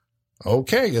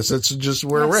 okay, I guess that's just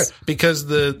where we're at. Because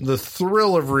the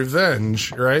thrill of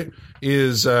revenge, right,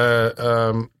 is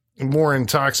more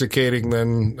intoxicating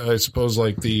than, I suppose,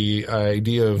 like the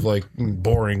idea of like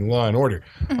boring Law and Order.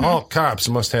 Mm-hmm. All cops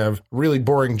must have really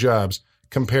boring jobs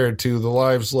compared to the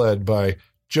lives led by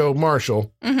Joe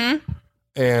Marshall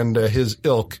and his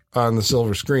ilk on the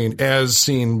silver screen, as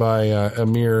seen by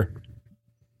Amir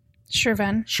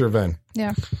Shervan.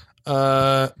 Yeah.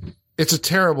 It's a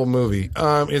terrible movie.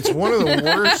 It's one of the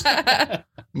worst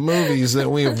movies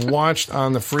that we have watched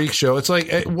on the Freak Show. It's like,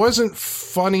 it wasn't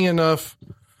funny enough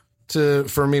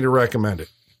for me to recommend it.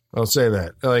 I'll say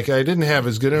that. Like, I didn't have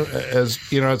as good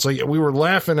as, you know, it's like we were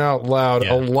laughing out loud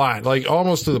a lot, like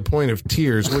almost to the point of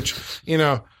tears, which, you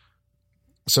know,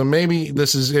 so maybe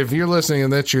this is, if you're listening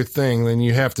and that's your thing, then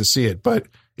you have to see it. But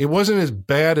it wasn't as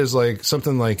bad as like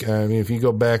something like, I mean, if you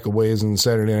go back a ways in the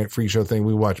Saturday Night Freak Show thing,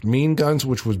 we watched Mean Guns,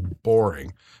 which was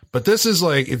boring. But this is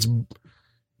like,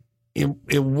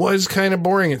 it was kind of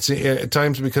boring at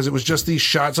times because it was just these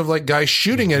shots of like guys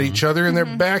shooting at each other in their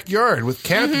backyard with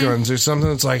cat guns or something.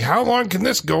 It's like, how long can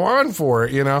this go on for?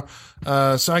 You know?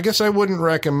 So I guess I wouldn't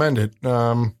recommend it.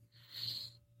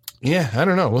 Yeah, I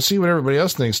don't know. We'll see what everybody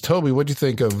else thinks. Toby, what'd you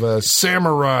think of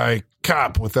Samurai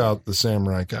Cop without the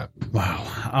Samurai Cop? Wow.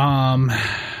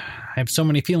 I have so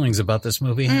many feelings about this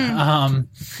movie.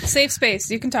 Safe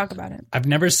space. You can talk about it. I've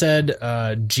never said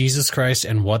Jesus Christ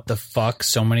and what the fuck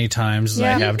so many times as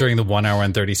I have during the 1 hour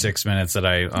and 36 minutes that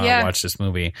I watched this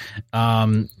movie.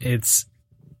 I'm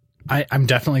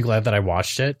definitely glad that I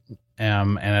watched it.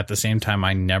 And at the same time,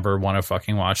 I never want to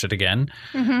fucking watch it again.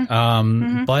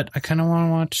 But I kind of want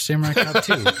to watch Samurai Cop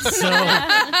too. So,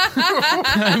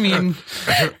 I mean,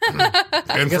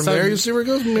 and from there, you see where it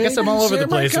goes. I guess I'm all over the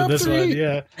place with this one.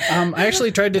 Yeah. I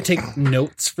actually tried to take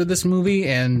notes for this movie,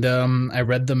 and I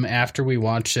read them after we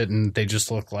watched it, and they just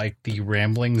look like the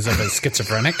ramblings of a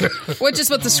schizophrenic. Which is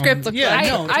what the script looked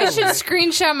like. I should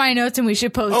screenshot my notes and we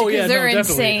should post it because they're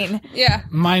insane. Yeah.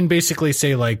 Mine basically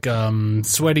say like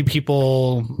sweaty people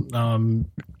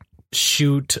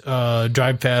shoot,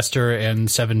 drive faster,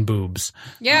 and 7 boobs.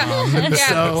 Yeah.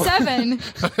 So, 7.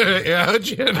 Yeah, I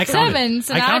counted. 7's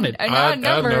an odd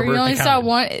number. You only saw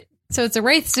one. So it's a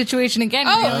Wraith situation again.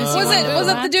 Oh, was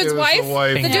it the dude's wife?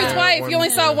 The dude's wife. You only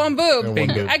saw one boob.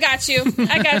 I got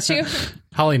you.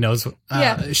 Holly knows.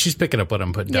 She's picking up what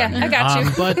I'm putting down. Yeah, I got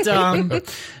you.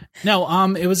 But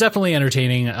No, it was definitely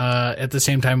entertaining. At the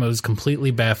same time, it was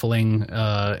completely baffling.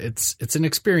 It's an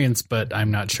experience, but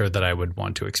I'm not sure that I would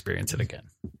want to experience it again.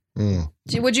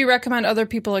 Would you recommend other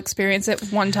people experience it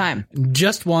one time?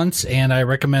 Just once, and I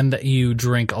recommend that you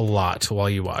drink a lot while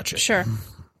you watch it. Sure.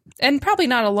 And probably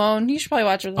not alone. You should probably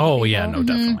watch it with other people. Yeah, no,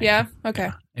 definitely. Yeah? Okay.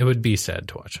 Yeah. It would be sad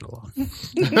to watch it alone.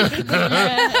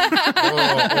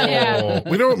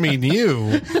 We don't mean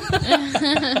you.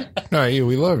 Not you.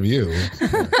 We love you.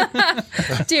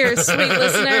 Dear sweet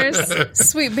listeners,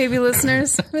 sweet baby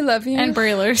listeners, we love you. And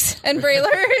brailers. And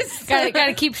brailers.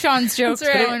 Gotta keep Sean's jokes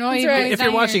That's right. going. That's right. If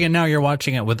you're watching it now, you're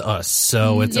watching it with us,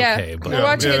 so it's okay. But we're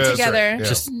watching it that's together. right. Yeah.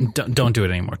 just don't do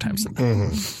it any more times than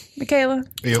that. Michaela.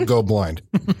 You'll go blind.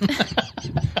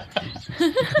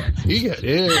 You got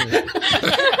it.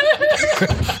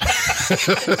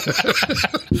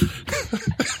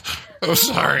 Oh,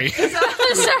 sorry.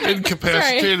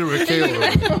 Incapacitated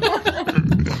Michaela.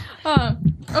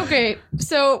 Okay,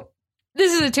 so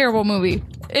this is a terrible movie.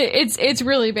 It's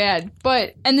really bad.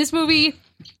 And this movie,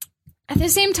 at the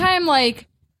same time, like,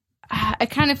 I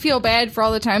kind of feel bad for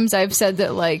all the times I've said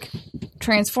that, like,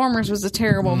 Transformers was a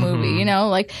terrible movie, you know?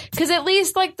 Like, because at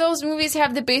least, like, those movies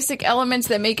have the basic elements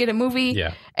that make it a movie.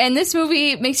 Yeah. And this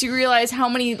movie makes you realize how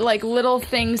many, like, little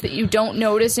things that you don't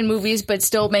notice in movies but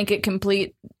still make it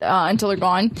complete until they're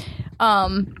gone.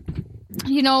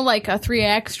 You know, like a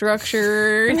 3-act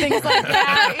structure, things like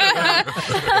that.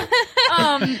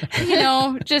 You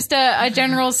know, just a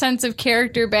general sense of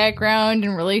character background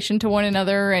in relation to one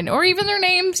another, or even their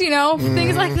names, you know,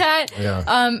 things like that.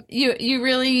 Yeah. You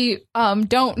really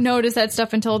don't notice that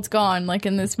stuff until it's gone, like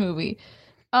in this movie.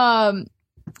 And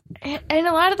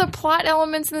a lot of the plot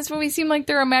elements in this movie seem like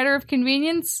they're a matter of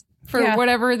convenience for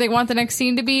whatever they want the next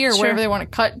scene to be, or whatever they want to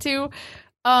cut to.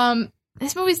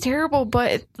 This movie's terrible,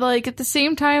 but, like, at the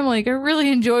same time, like, I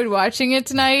really enjoyed watching it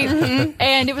tonight,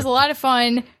 and it was a lot of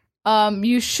fun.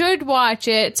 You should watch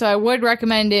it, so I would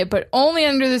recommend it, but only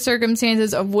under the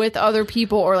circumstances of with other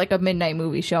people, or, like, a midnight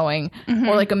movie showing,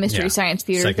 or, like, a Mystery Science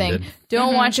Theater thing.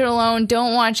 Don't watch it alone.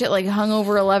 Don't watch it, like,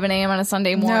 hungover 11 a.m. on a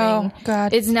Sunday morning. No,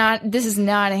 God. This is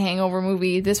not a hangover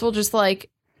movie. This will just,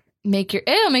 like,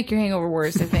 it'll make your hangover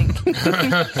worse, I think.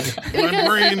 My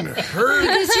brain hurts.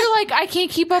 Because you're like, I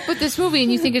can't keep up with this movie,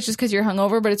 and you think it's just because you're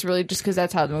hungover, but it's really just because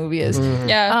that's how the movie is.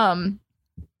 Yeah.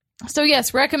 So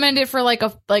yes, recommend it for like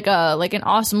an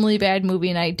awesomely bad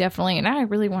movie night, definitely. And I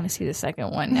really want to see the second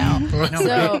one now.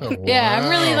 So yeah, I'm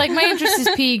really, like, my interest is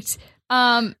piqued.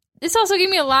 This also gave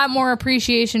me a lot more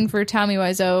appreciation for Tommy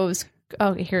Wiseau's.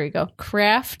 Okay, here we go.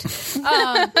 Craft.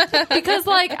 Because,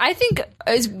 like, I think,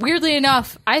 weirdly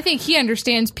enough, I think he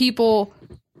understands people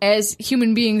as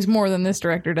human beings more than this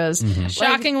director does.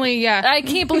 Shockingly, I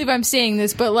can't believe I'm saying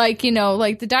this, but, like, you know,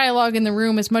 like, the dialogue in the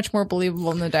room is much more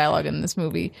believable than the dialogue in this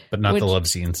movie. But not the love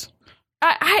scenes.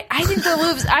 I think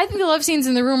the love scenes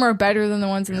in the room are better than the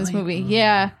ones in this movie.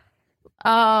 Yeah.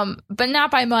 But not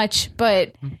by much,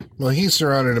 but... Well, he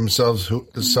surrounded himself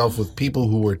with people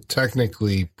who were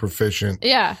technically proficient.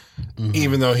 Yeah.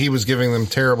 Even though he was giving them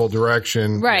terrible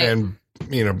direction. Right. And,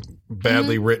 you know,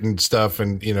 badly written stuff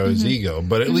and, you know, his ego.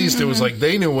 But at least it was like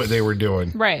they knew what they were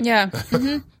doing. Right. Yeah.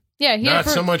 Yeah. Not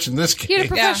so much in this case. He had a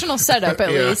professional setup, at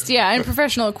least. Yeah. And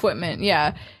professional equipment.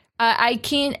 Yeah. I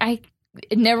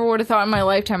never would have thought in my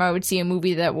lifetime I would see a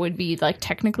movie that would be, like,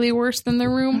 technically worse than The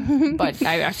Room, but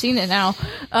I've seen it now.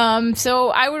 So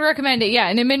I would recommend it. Yeah,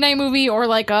 in a midnight movie or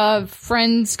like a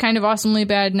Friends kind of awesomely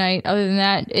bad night. Other than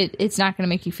that, it's not going to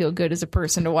make you feel good as a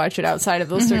person to watch it outside of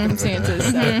those circumstances.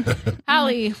 So.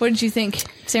 Holly, what did you think?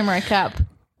 Samurai Cop.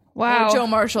 Wow. Or Joe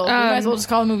Marshall. We might as well just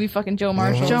call the movie fucking Joe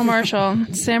Marshall. Joe Marshall,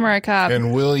 Samurai Cop.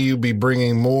 And will you be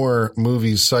bringing more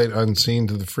movies sight unseen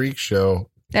to the Freak Show?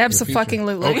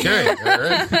 Absolutely. Okay. All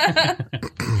right.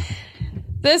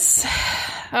 This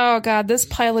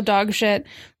pile of dog shit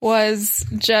was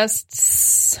just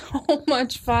so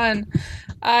much fun.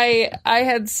 I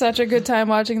had such a good time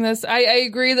watching this. I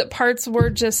agree that parts were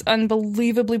just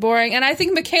unbelievably boring. And I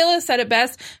think Michaela said it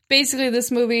best. Basically,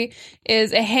 this movie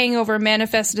is a hangover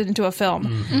manifested into a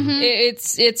film.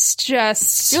 It's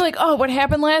just... You're like, oh, what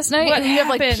happened last night? And you have,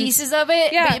 like, pieces of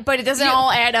it, but it doesn't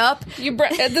all add up.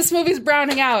 This movie's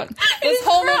browning out. This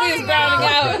whole movie is browning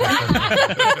out.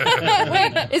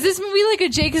 Wait, is this movie like a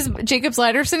Jacob's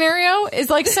Ladder scenario?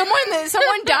 Is, like, someone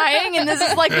dying, and this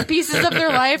is, like, the pieces of their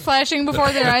life flashing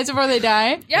before their eyes before they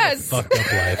die? Yes. Fucked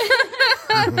up life.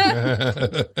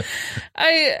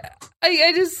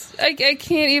 I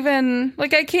can't even,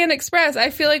 like, I can't express. I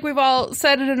feel like we've all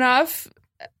said it enough.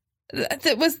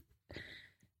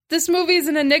 This movie is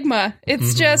an enigma.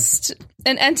 It's just,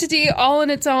 an entity all in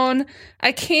its own.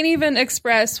 I can't even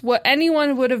express what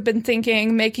anyone would have been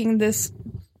thinking making this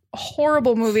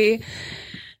horrible movie.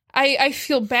 I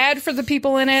feel bad for the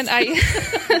people in it.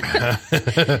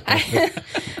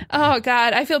 Oh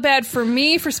God, I feel bad for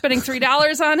me for spending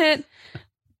 $3 on it.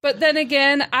 But then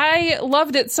again, I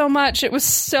loved it so much. It was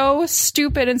so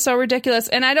stupid and so ridiculous.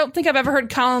 And I don't think I've ever heard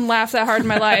Colin laugh that hard in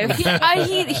my life. He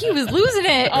was losing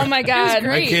it. Oh my God.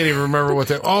 I can't even remember what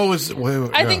that. Oh, I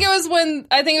think it was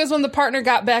when the partner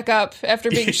got back up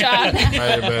after being shot.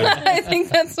 I think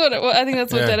that's what it was. I think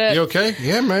that's what did it. You okay?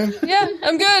 Yeah, man. Yeah,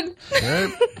 I'm good.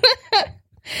 Right.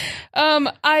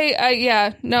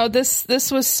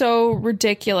 This was so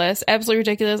ridiculous, absolutely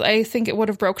ridiculous. I think it would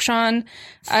have broke Sean.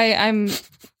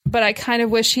 But I kind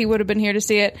of wish he would have been here to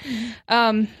see it.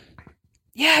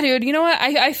 Yeah, dude, you know what?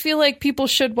 I feel like people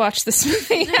should watch this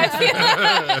movie.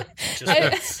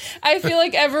 I feel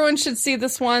like everyone should see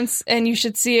this once, and you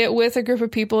should see it with a group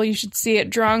of people. You should see it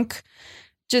drunk.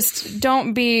 Just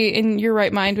don't be in your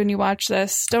right mind when you watch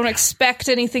this. Don't expect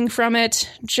anything from it.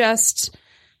 Just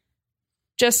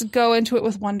go into it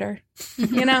with wonder,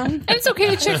 you know? And it's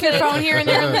okay to check your phone here and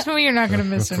there in this movie. You're not going to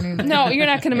miss anything. No, you're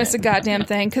not going to miss a goddamn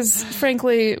thing, because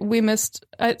frankly, we missed...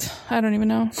 I don't even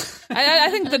know. I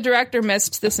think the director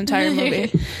missed this entire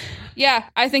movie. Yeah,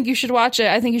 I think you should watch it.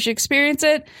 I think you should experience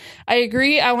it. I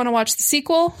agree. I want to watch the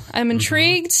sequel. I'm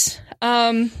intrigued.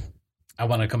 I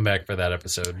want to come back for that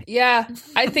episode. Yeah,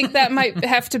 I think that might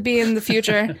have to be in the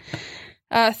future.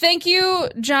 Thank you,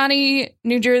 Johnny,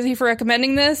 New Jersey, for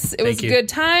recommending this. It was a good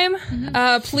time.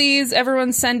 Please,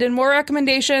 everyone, send in more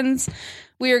recommendations.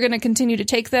 We are going to continue to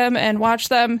take them and watch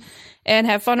them and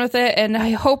have fun with it. And I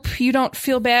hope you don't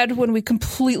feel bad when we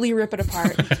completely rip it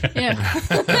apart. Yeah.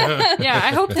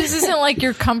 I hope this isn't like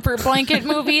your comfort blanket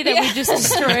movie that we just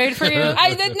destroyed for you.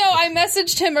 I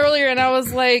messaged him earlier and I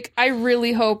was like, I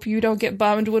really hope you don't get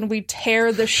bummed when we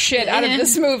tear the shit out of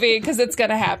this movie, because it's going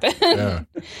to happen. Yeah.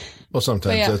 Well,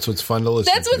 sometimes that's what's fun to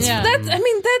listen to.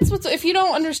 That's what's, if you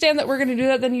don't understand that we're going to do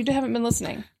that, then you haven't been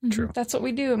listening. True. That's what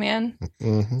we do, man.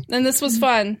 Mm-hmm. And this was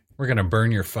fun. We're going to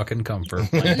burn your fucking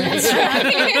comfort. There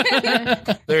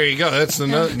you go. That's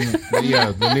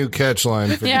the new catch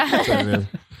line.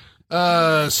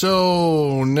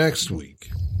 So next week,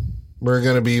 we're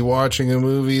going to be watching a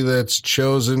movie that's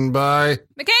chosen by...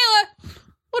 Michaela,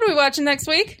 what are we watching next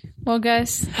week? Well,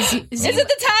 guys, is it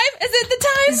the time?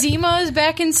 Zima is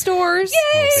back in stores.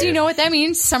 Yay! So you know what that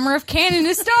means. Summer of Canon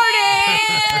is starting.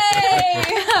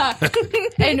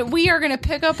 And we are going to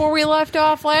pick up where we left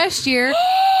off last year.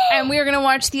 And we are going to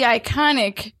watch the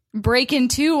iconic Breakin'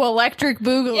 2 Electric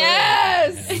Boogaloo.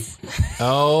 Yes!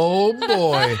 Oh,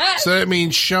 boy. So that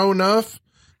means Show Enough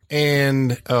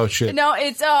and... Oh, shit. No,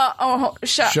 it's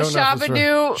Shabadoo.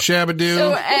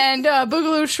 And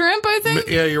Boogaloo Shrimp, I think.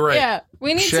 Yeah, you're right. Yeah.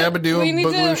 We need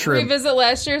to revisit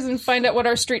last year's and find out what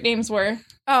our street names were.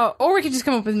 Oh, or we could just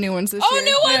come up with new ones this year.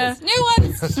 New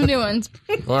ones! New ones.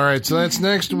 All right, so that's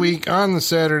next week on the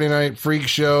Saturday Night Freak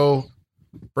Show.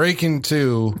 Breakin'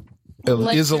 2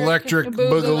 is Electric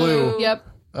Boogaloo. Yep.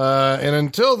 And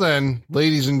until then,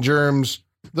 ladies and germs,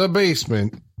 the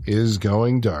basement is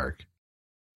going dark.